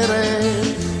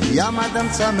ומתאפרת, ים אדם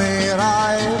צמא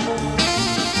רעב,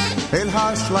 אל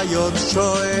האשליות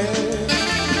שואב,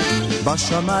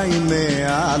 בשמיים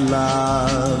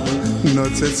מעליו,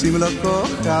 נוצצים לו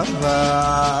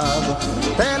כוכביו.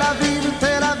 תל אביב,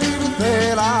 תל אביב,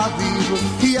 תל אביב,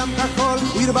 ים כחול,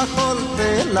 עיר בחול,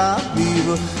 תל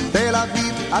אביב, תל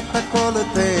אביב, את הכל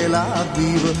תל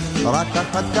אביב, רק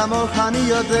אחת כמוך אני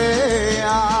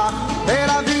יודע. תל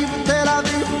אביב, תל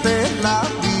אביב, תל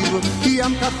אביב,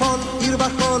 ים כחול, עיר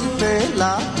בחול, תל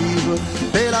אביב,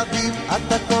 תל אביב,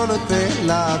 את הכל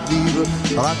תל אביב,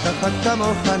 רק אחת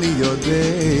כמוך אני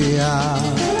יודע.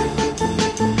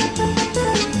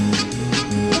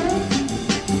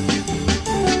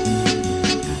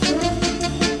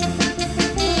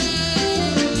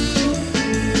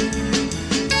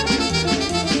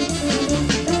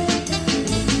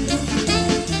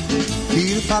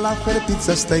 פלאפל,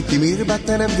 פיצה, סטייקים, עיר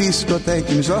בטלם,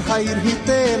 דיסקוטקים, זו העיר היא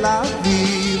תל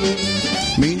אביב.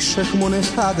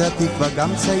 משכמונס עד התקווה,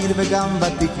 גם צעיר וגם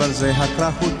ותיק, אבל זה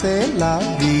הכרך הוא תל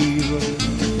אביב.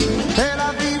 תל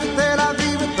אביב, תל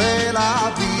אביב, תל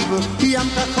אביב, ים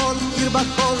כחול, עיר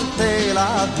בחול, תל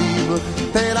אביב,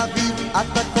 תל אביב,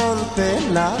 את הכל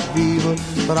תל אביב,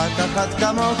 רק אחת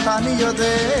כמוך אני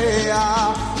יודע.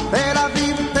 תל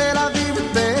אביב, תל אביב,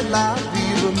 תל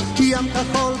אביב, ים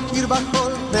כחול, עיר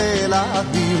בחול, תל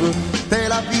אביב,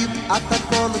 תל אביב, את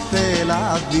הכל תל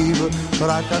אביב,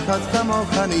 רק אחת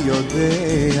כמוך אני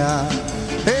יודע.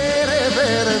 ערב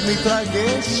ערב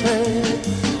מתרגשת,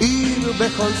 עיר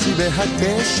בכל צבעי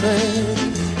הקשת,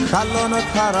 חלונות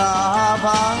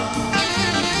הרבה,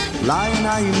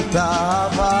 לעיניים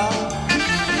טובה,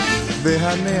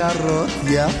 והנערות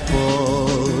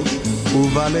יפות,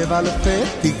 ובלב אלפי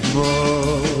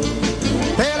תקוות.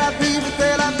 תל אביב,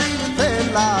 תל אביב,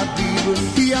 תל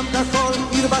אביב, ים כחול,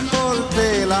 עיר בחול,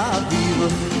 תל אביב,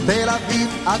 תל אביב,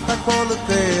 את הכל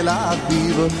תל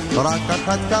אביב, רק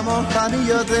אחת כמוך אני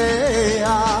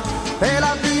יודע. תל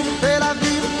אביב, תל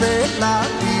אביב, תל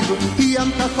אביב,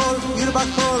 ים כחול, עיר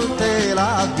בחול, תל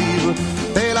אביב,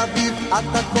 תל אביב,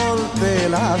 את הכל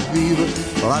תל אביב,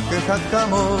 רק אחת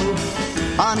כמוך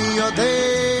אני יודע.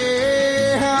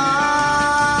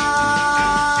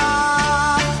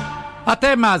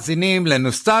 אתם מאזינים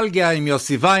לנוסטלגיה עם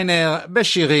יוסי ויינר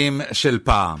בשירים של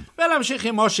פעם. ולהמשיך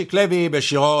עם אושיק לוי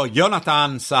בשירו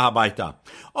יונתן סע הביתה.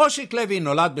 אושיק לוי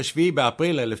נולד ב7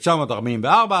 באפריל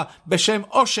 1944 בשם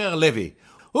אושר לוי.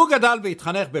 הוא גדל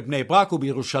והתחנך בבני ברק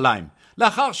ובירושלים.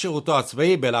 לאחר שירותו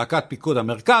הצבאי בלהקת פיקוד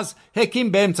המרכז,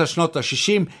 הקים באמצע שנות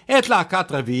ה-60 את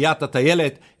להקת רביעיית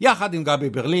הטיילת, יחד עם גבי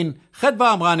ברלין,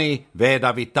 חדווה אמרני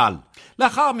ודוד טל.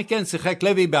 לאחר מכן שיחק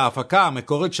לוי בהפקה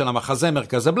המקורית של המחזה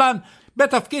מרכז בלן,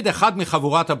 בתפקיד אחד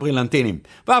מחבורת הברילנטינים,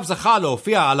 ואף זכה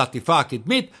להופיע על עטיפה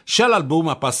הקדמית של אלבום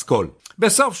הפסקול.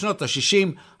 בסוף שנות ה-60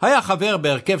 היה חבר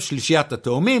בהרכב שלישיית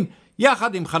התאומים,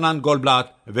 יחד עם חנן גולדבלט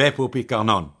ופופי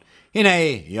קרנון. הנה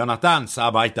יונתן סע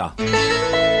הביתה.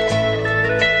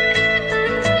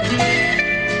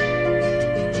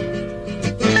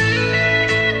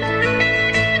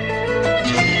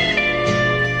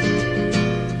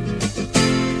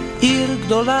 עיר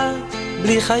גדולה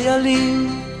בלי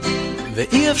חיילים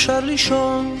ואי אפשר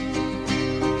לישון,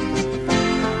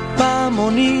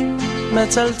 פעמונים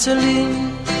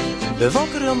מצלצלים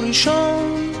בבוקר יום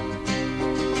ראשון,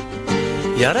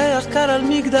 ירח קר על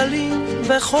מגדלים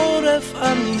בחורף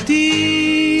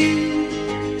אמיתי.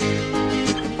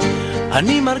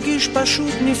 אני מרגיש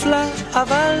פשוט נפלא,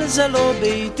 אבל זה לא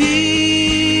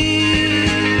ביתי.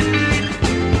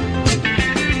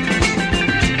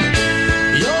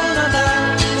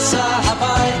 יונתן סע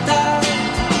הביתה,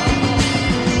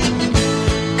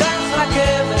 קח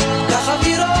רכבת, קח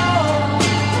אווירון,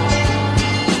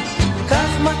 קח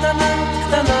מתנה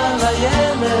קטנה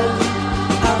לילד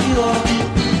אווירון.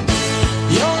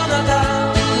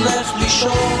 יונתן לך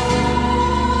לישון.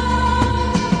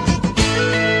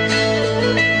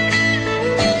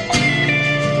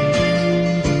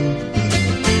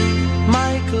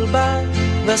 מייקל בא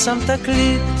ושם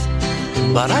תקליט,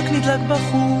 ברק נדלק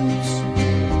בחוץ,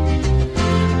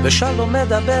 ושלום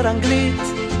מדבר אנגלית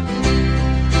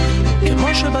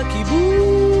כמו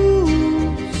שבקיבוץ,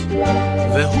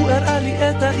 והוא הראה לי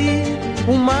את העיר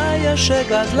ומאיה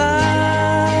שגדלה.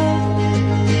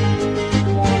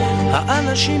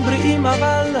 האנשים בריאים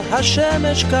אבל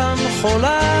השמש כאן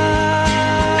חולה.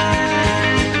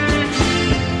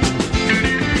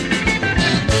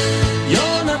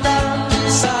 יונתן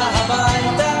סע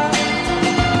הביתה,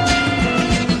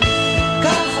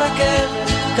 קח רכבת,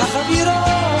 קח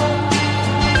אווירון,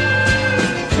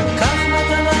 קח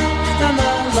מתנה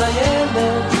קטנה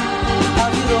לילד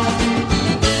אווירון.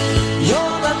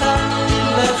 יונתן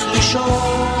לך לישון.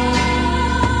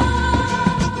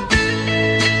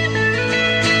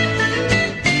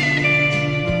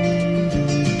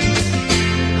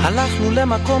 הלכנו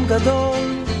למקום גדול,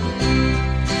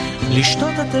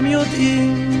 לשתות אתם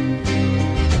יודעים,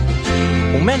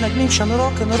 ומנגנים שם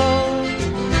רוק'נ'רול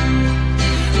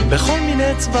בכל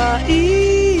מיני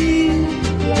צבעים.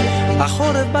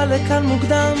 החורף בא לכאן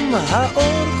מוקדם,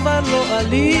 האור כבר לא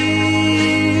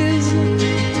עליז.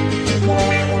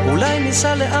 אולי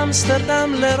ניסע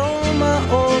לאמסטרדם, לרומא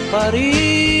או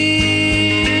פריז.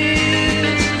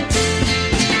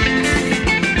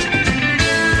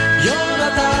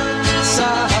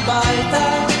 סע הביתה,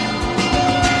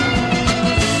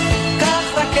 קח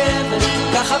רכבת,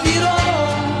 קח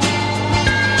אווירון,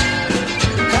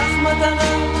 קח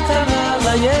מתנה קטנה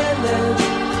לילד,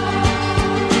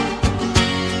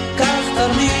 קח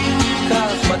תרמיד,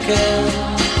 קח מקל,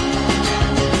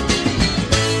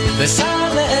 וסע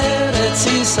לארץ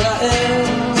ישראל.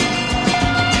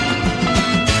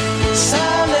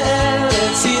 סע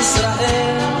לארץ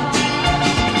ישראל.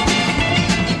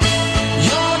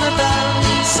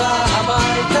 סע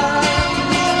הביתה,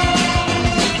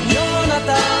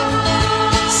 יונתן,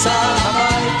 סע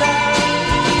הביתה,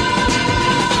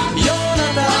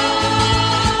 יונתן,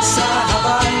 סע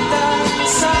הביתה,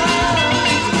 סע,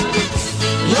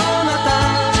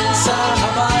 יונתן, סע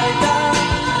הביתה,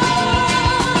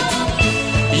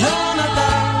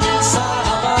 יונתן, סע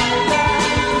הביתה,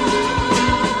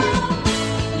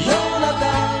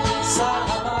 יונתן, סע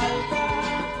הביתה.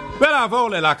 ולעבור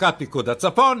ללהקת פיקוד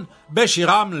הצפון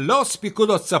בשירם לוס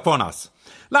פיקודוס צפונס.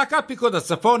 להקת פיקוד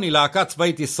הצפון היא להקה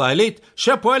צבאית ישראלית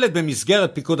שפועלת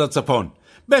במסגרת פיקוד הצפון.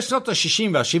 בשנות ה-60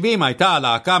 וה-70 הייתה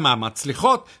הלהקה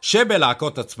מהמצליחות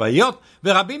שבלהקות הצבאיות,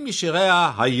 ורבים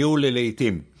משיריה היו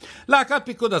ללעיתים. להקת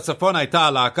פיקוד הצפון הייתה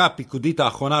הלהקה הפיקודית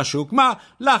האחרונה שהוקמה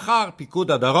לאחר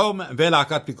פיקוד הדרום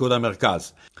ולהקת פיקוד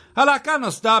המרכז. הלהקה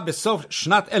נוסדה בסוף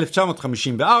שנת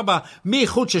 1954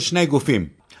 מאיחוד של שני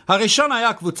גופים. הראשון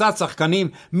היה קבוצת שחקנים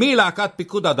מלהקת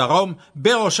פיקוד הדרום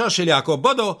בראשו של יעקב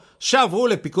בודו, שעברו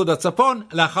לפיקוד הצפון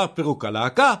לאחר פירוק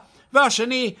הלהקה,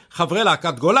 והשני חברי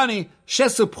להקת גולני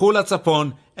שסופחו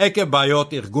לצפון עקב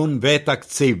בעיות ארגון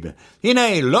ותקציב.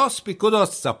 הנה לוס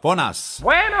פיקודוס צפונס.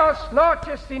 Buenos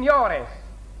noches, señores.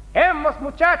 Hemos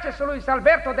muchachos Luis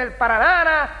Alberto del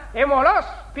Paraná, hemos los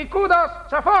picudos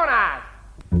Zafonas.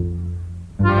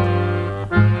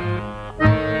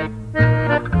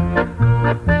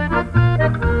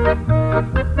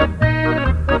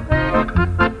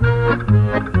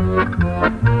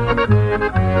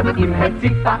 אם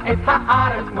הצית את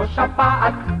הארץ כמו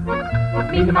שפעת,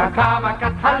 מן מכה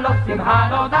מכת הלוסים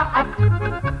הנודעת.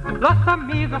 Los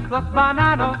amigos, los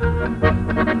bananos,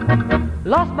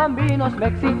 los bambinos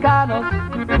mexicanos,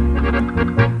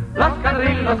 los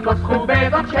carrilos, los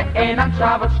jubedos שאינן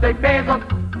שוות שתי פזות.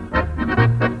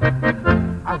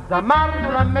 אז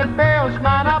אמרנו למטבע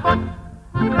ושמן אבות,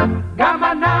 גם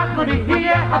אנחנו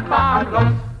נהיה הפעם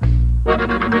לוס.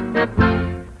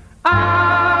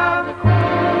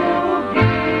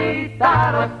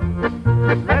 Guitarros,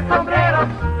 de sombreros,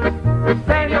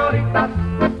 señoritas,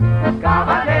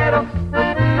 caballeros,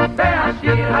 de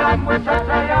asir a la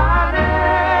muchacha llane,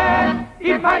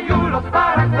 y mayulos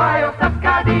paraguayos, las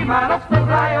cadimas, los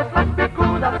rayos, las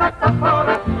picudas,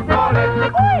 saxofonas, goles,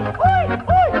 uy, uy,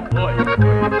 uy, uy,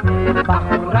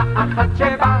 בחורה אחת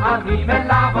שבאה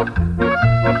ממלאבוס,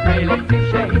 מליצים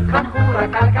שהתחנכו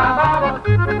רק על קבבות,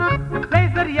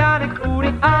 לייזר יאניק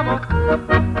אורי עמוס,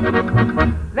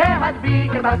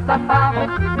 להדביק את הספרות,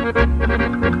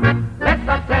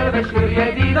 לצלצל בשיר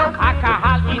ידידות,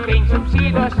 הקהל ייתן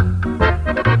סובסידות,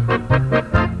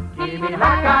 כי מן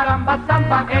הקרמבה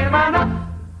סמבה הרמנות,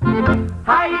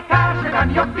 העיקר שגם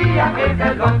יופיע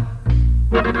איזה לא.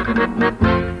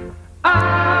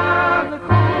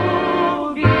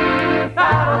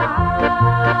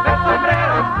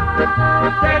 Sombreros,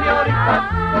 señoritas,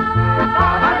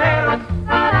 caballeros,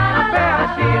 ve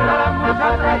así a la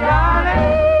muchacha llane,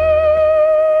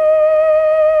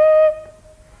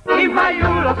 y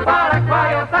mayulos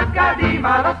paraguayos, las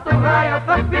cadimas, los turrayos,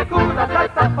 las picudas, las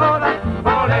saxofonas,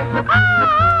 voles.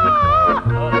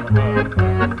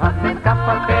 Haz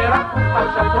escapar, pero al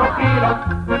tranquilo,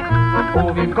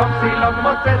 ובמקום סילון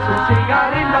מוצא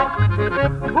סיגרינו,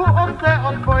 הוא עושה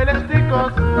עוד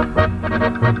פוילסטיקוס,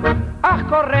 אך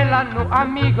קורא לנו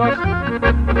אמיגוס,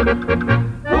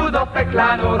 הוא דופק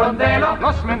לנו רונדלו,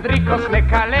 לוס מנדריקוס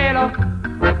מקללו,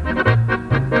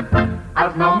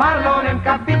 אז נאמר לו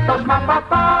נמקפיטוס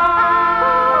מפפה,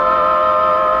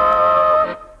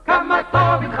 כמה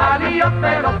טוב איתך להיות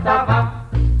ולא צבא.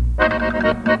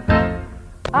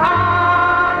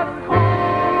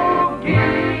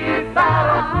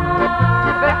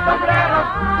 Sombreros,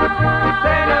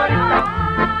 señoritas,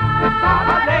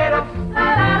 caballeros,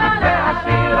 de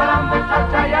así la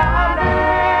muchacha y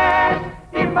Andrés,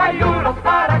 y mayuros,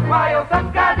 paraguayos, las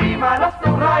cadimas, los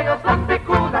turrayos, las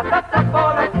picudas, las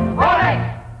tapones, ¡ole!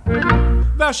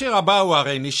 והשיר הבא הוא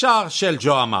הרי נשאר של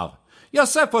ג'ו אמר.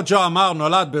 יוסף או ג'ו אמר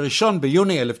נולד בראשון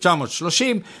ביוני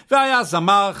 1930 והיה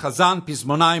זמר, חזן,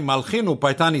 פזמונאי, מלחין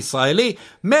ופייטן ישראלי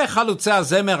מחלוצי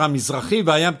הזמר המזרחי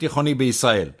והים תיכוני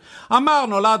בישראל. אמר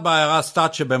נולד בעיירה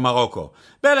סטאט שבמרוקו.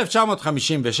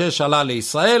 ב-1956 עלה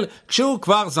לישראל כשהוא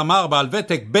כבר זמר בעל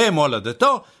ותק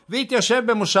במולדתו והתיישב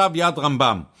במושב יד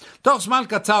רמב"ם. תוך זמן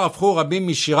קצר הפכו רבים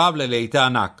משיריו ללהיטי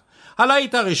ענק.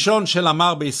 הלהיט הראשון של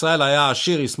אמר בישראל היה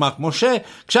השיר ישמח משה,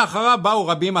 כשאחריו באו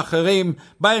רבים אחרים,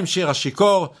 בהם שיר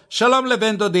השיקור, שלום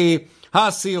לבן דודי,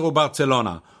 האסיר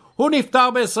וברצלונה. הוא נפטר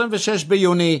ב-26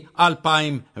 ביוני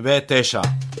 2009.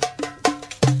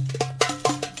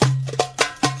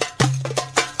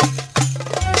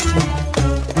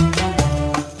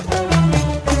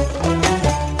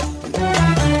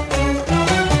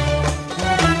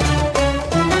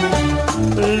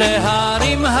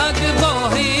 להרים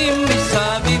הגבוהים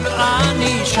מסביב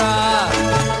אני שר,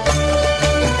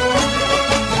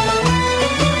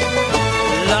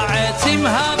 לעצים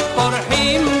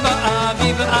הפורחים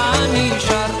באביב אני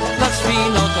שר,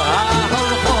 לספינות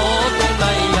ההולכות אל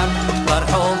הים,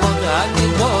 ברחובות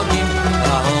הגדולים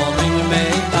ההומים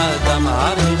מאדם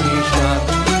אני שר.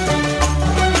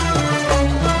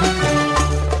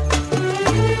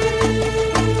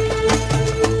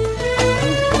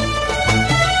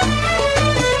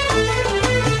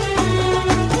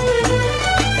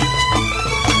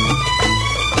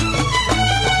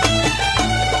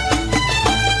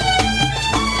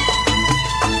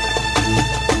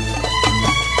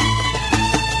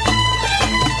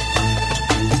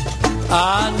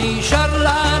 אני שר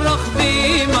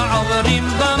לרוכבים העוברים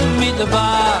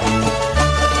במדבר,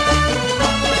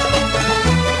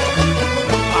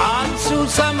 על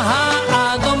סוסם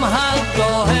האדום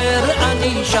הדוהר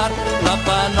אני שר,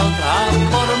 לבנות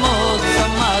החורמות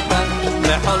סמתן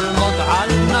וחולמות על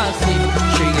נסים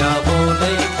שיבוא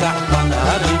לקח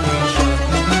בנהר אני שר.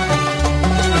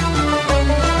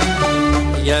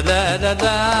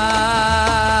 ידדדה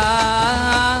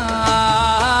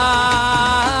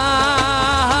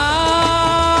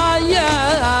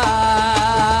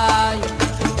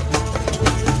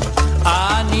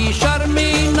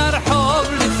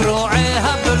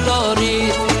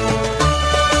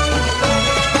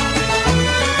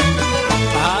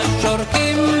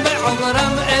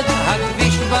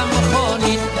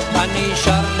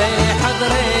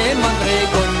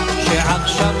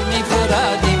עכשיו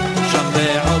נפרדים שם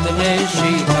בעוד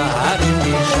נשיקה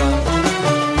הרנישה.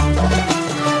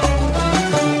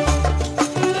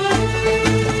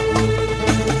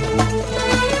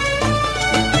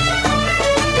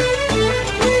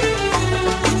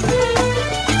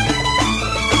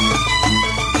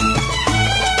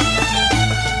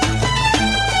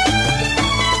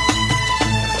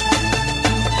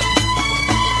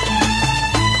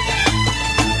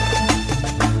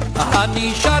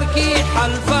 אני שר כי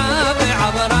חלפה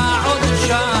ועברה עוד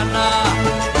שנה,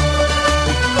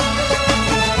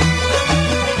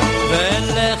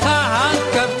 ולך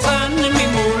הקבצן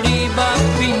ממולי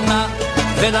בפינה,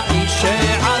 ולאיש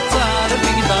שעצר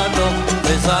בגדלו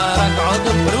וזרק עוד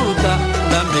פרוטה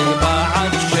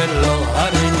למבעד שלו.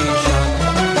 הרנישה,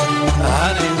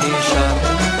 הרנישה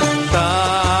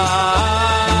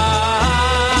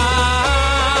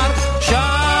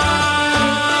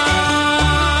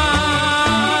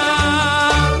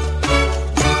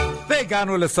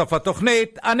הגענו לסוף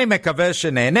התוכנית, אני מקווה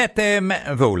שנהנתם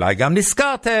ואולי גם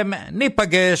נזכרתם.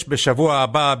 ניפגש בשבוע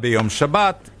הבא ביום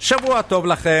שבת. שבוע טוב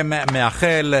לכם,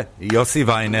 מאחל יוסי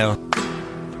ויינר.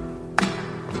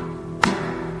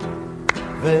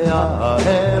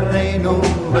 ואהרנו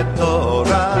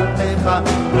בתורתך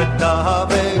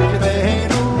ודבק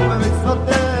בנו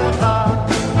במצוותיך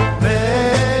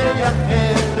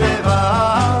ויחד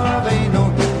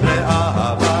לבבינו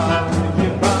לאהבה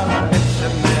את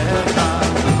שמך.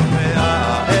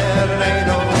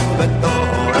 ואהרנו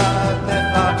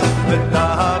בתורתך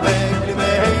ודבק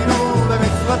בנו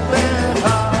במצוותיך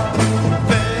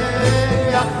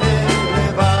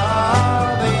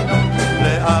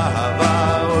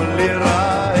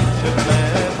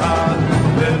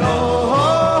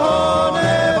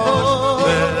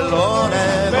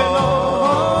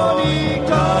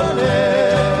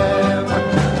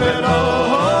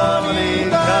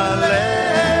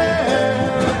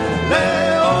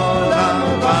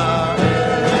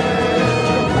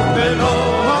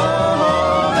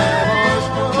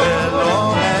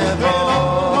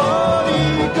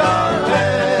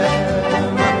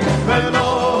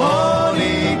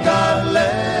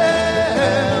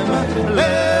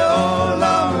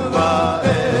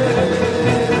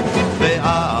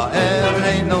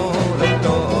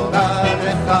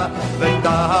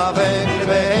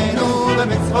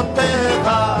במצוותיך,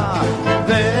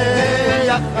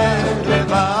 ויחד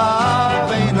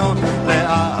לבבינו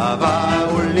לאהבה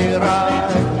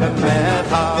וליראת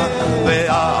שמך,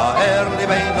 ויאר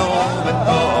ליבנו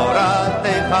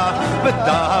בתורתך,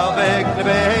 ודבק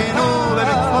ליבנו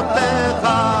במצוותיך,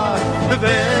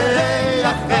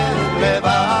 ויחד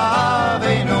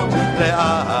לבבינו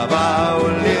לאהבה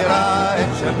וליראת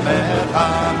שמך,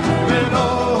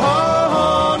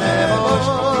 ולא נבוש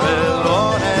ולא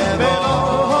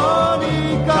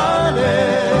ניכלם,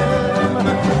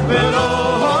 ולא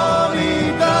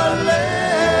ניכלם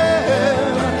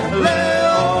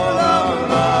לעולם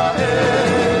ועד,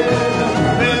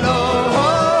 ולא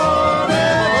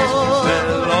נבוש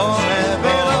ולא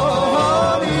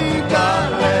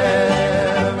ניכלם,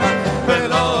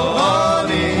 ולא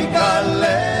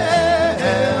ניכלם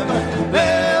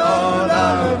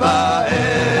לעולם ועד.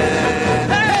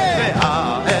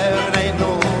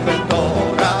 והערנו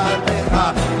בתורתך,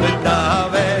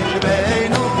 ודבק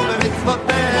ליבנו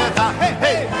במצוותיך,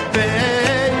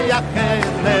 ויחד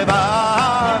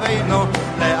לבבינו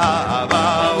לאהבה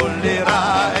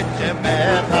וליראת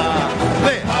שמך,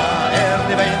 והער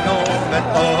ליבנו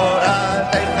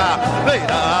בתורתך,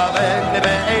 ודבק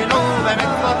ליבנו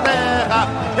במצוותיך,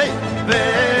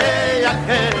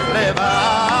 ויחד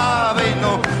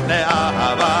לבבינו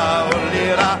לאהבה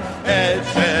וליראת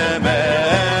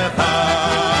שמך.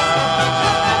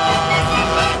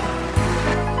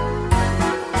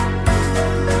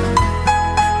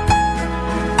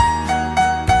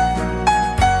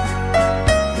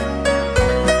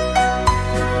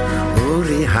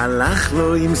 אורי הלך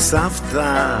לו עם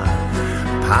סבתא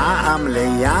פעם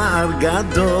ליער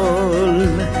גדול,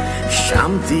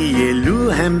 שם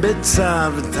טיילו הם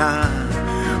בצוותא,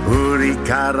 אורי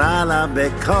קרא לה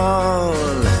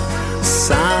בקול,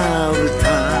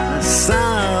 סבתא,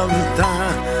 סבתא,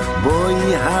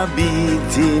 בואי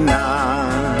הביטי נא,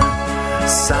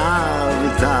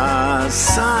 סבתא,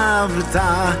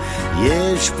 סבתא,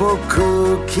 יש פה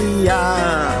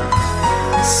קוקייה,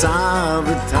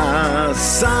 סבתא,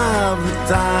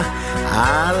 סבתא,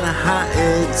 על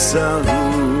העץ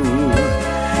ההוא,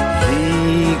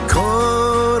 היא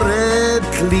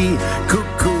קוראת לי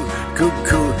קוקו,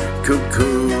 קוקו,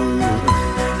 קוקו,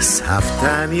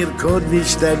 סבתא נרקוד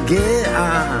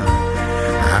נשתגע,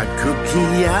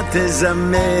 הקוקייה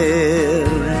תזמר,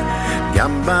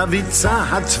 גם בביצה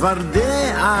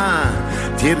הצפרדע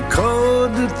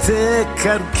תרקוד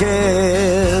ותקרקר,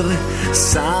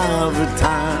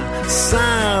 סבתא,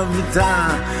 סבתא,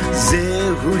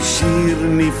 זהו שיר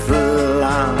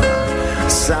נפלא.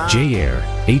 J-Air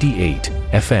 88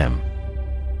 FM.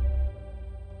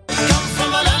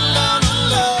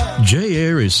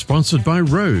 J-Air is sponsored by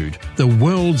Rode, the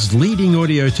world's leading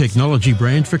audio technology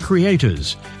brand for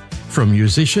creators. From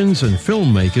musicians and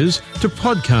filmmakers to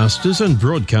podcasters and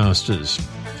broadcasters.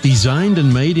 Designed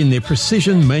and made in their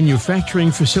precision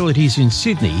manufacturing facilities in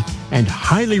Sydney and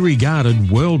highly regarded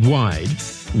worldwide,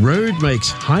 Rode makes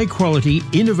high-quality,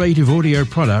 innovative audio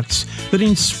products that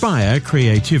inspire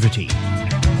creativity.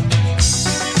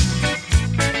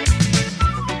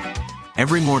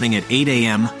 Every morning at 8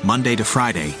 a.m., Monday to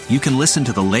Friday, you can listen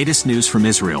to the latest news from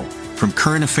Israel, from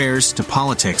current affairs to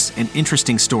politics and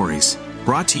interesting stories.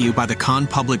 Brought to you by the Khan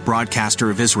Public Broadcaster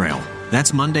of Israel.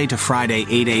 That's Monday to Friday,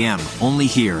 8 a.m., only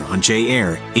here on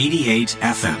J-Air 88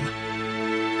 FM.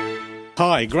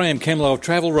 Hi, Graham Kemlow of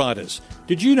Travel Writers.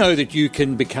 Did you know that you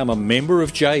can become a member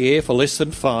of J-Air for less than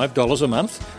 $5 a month?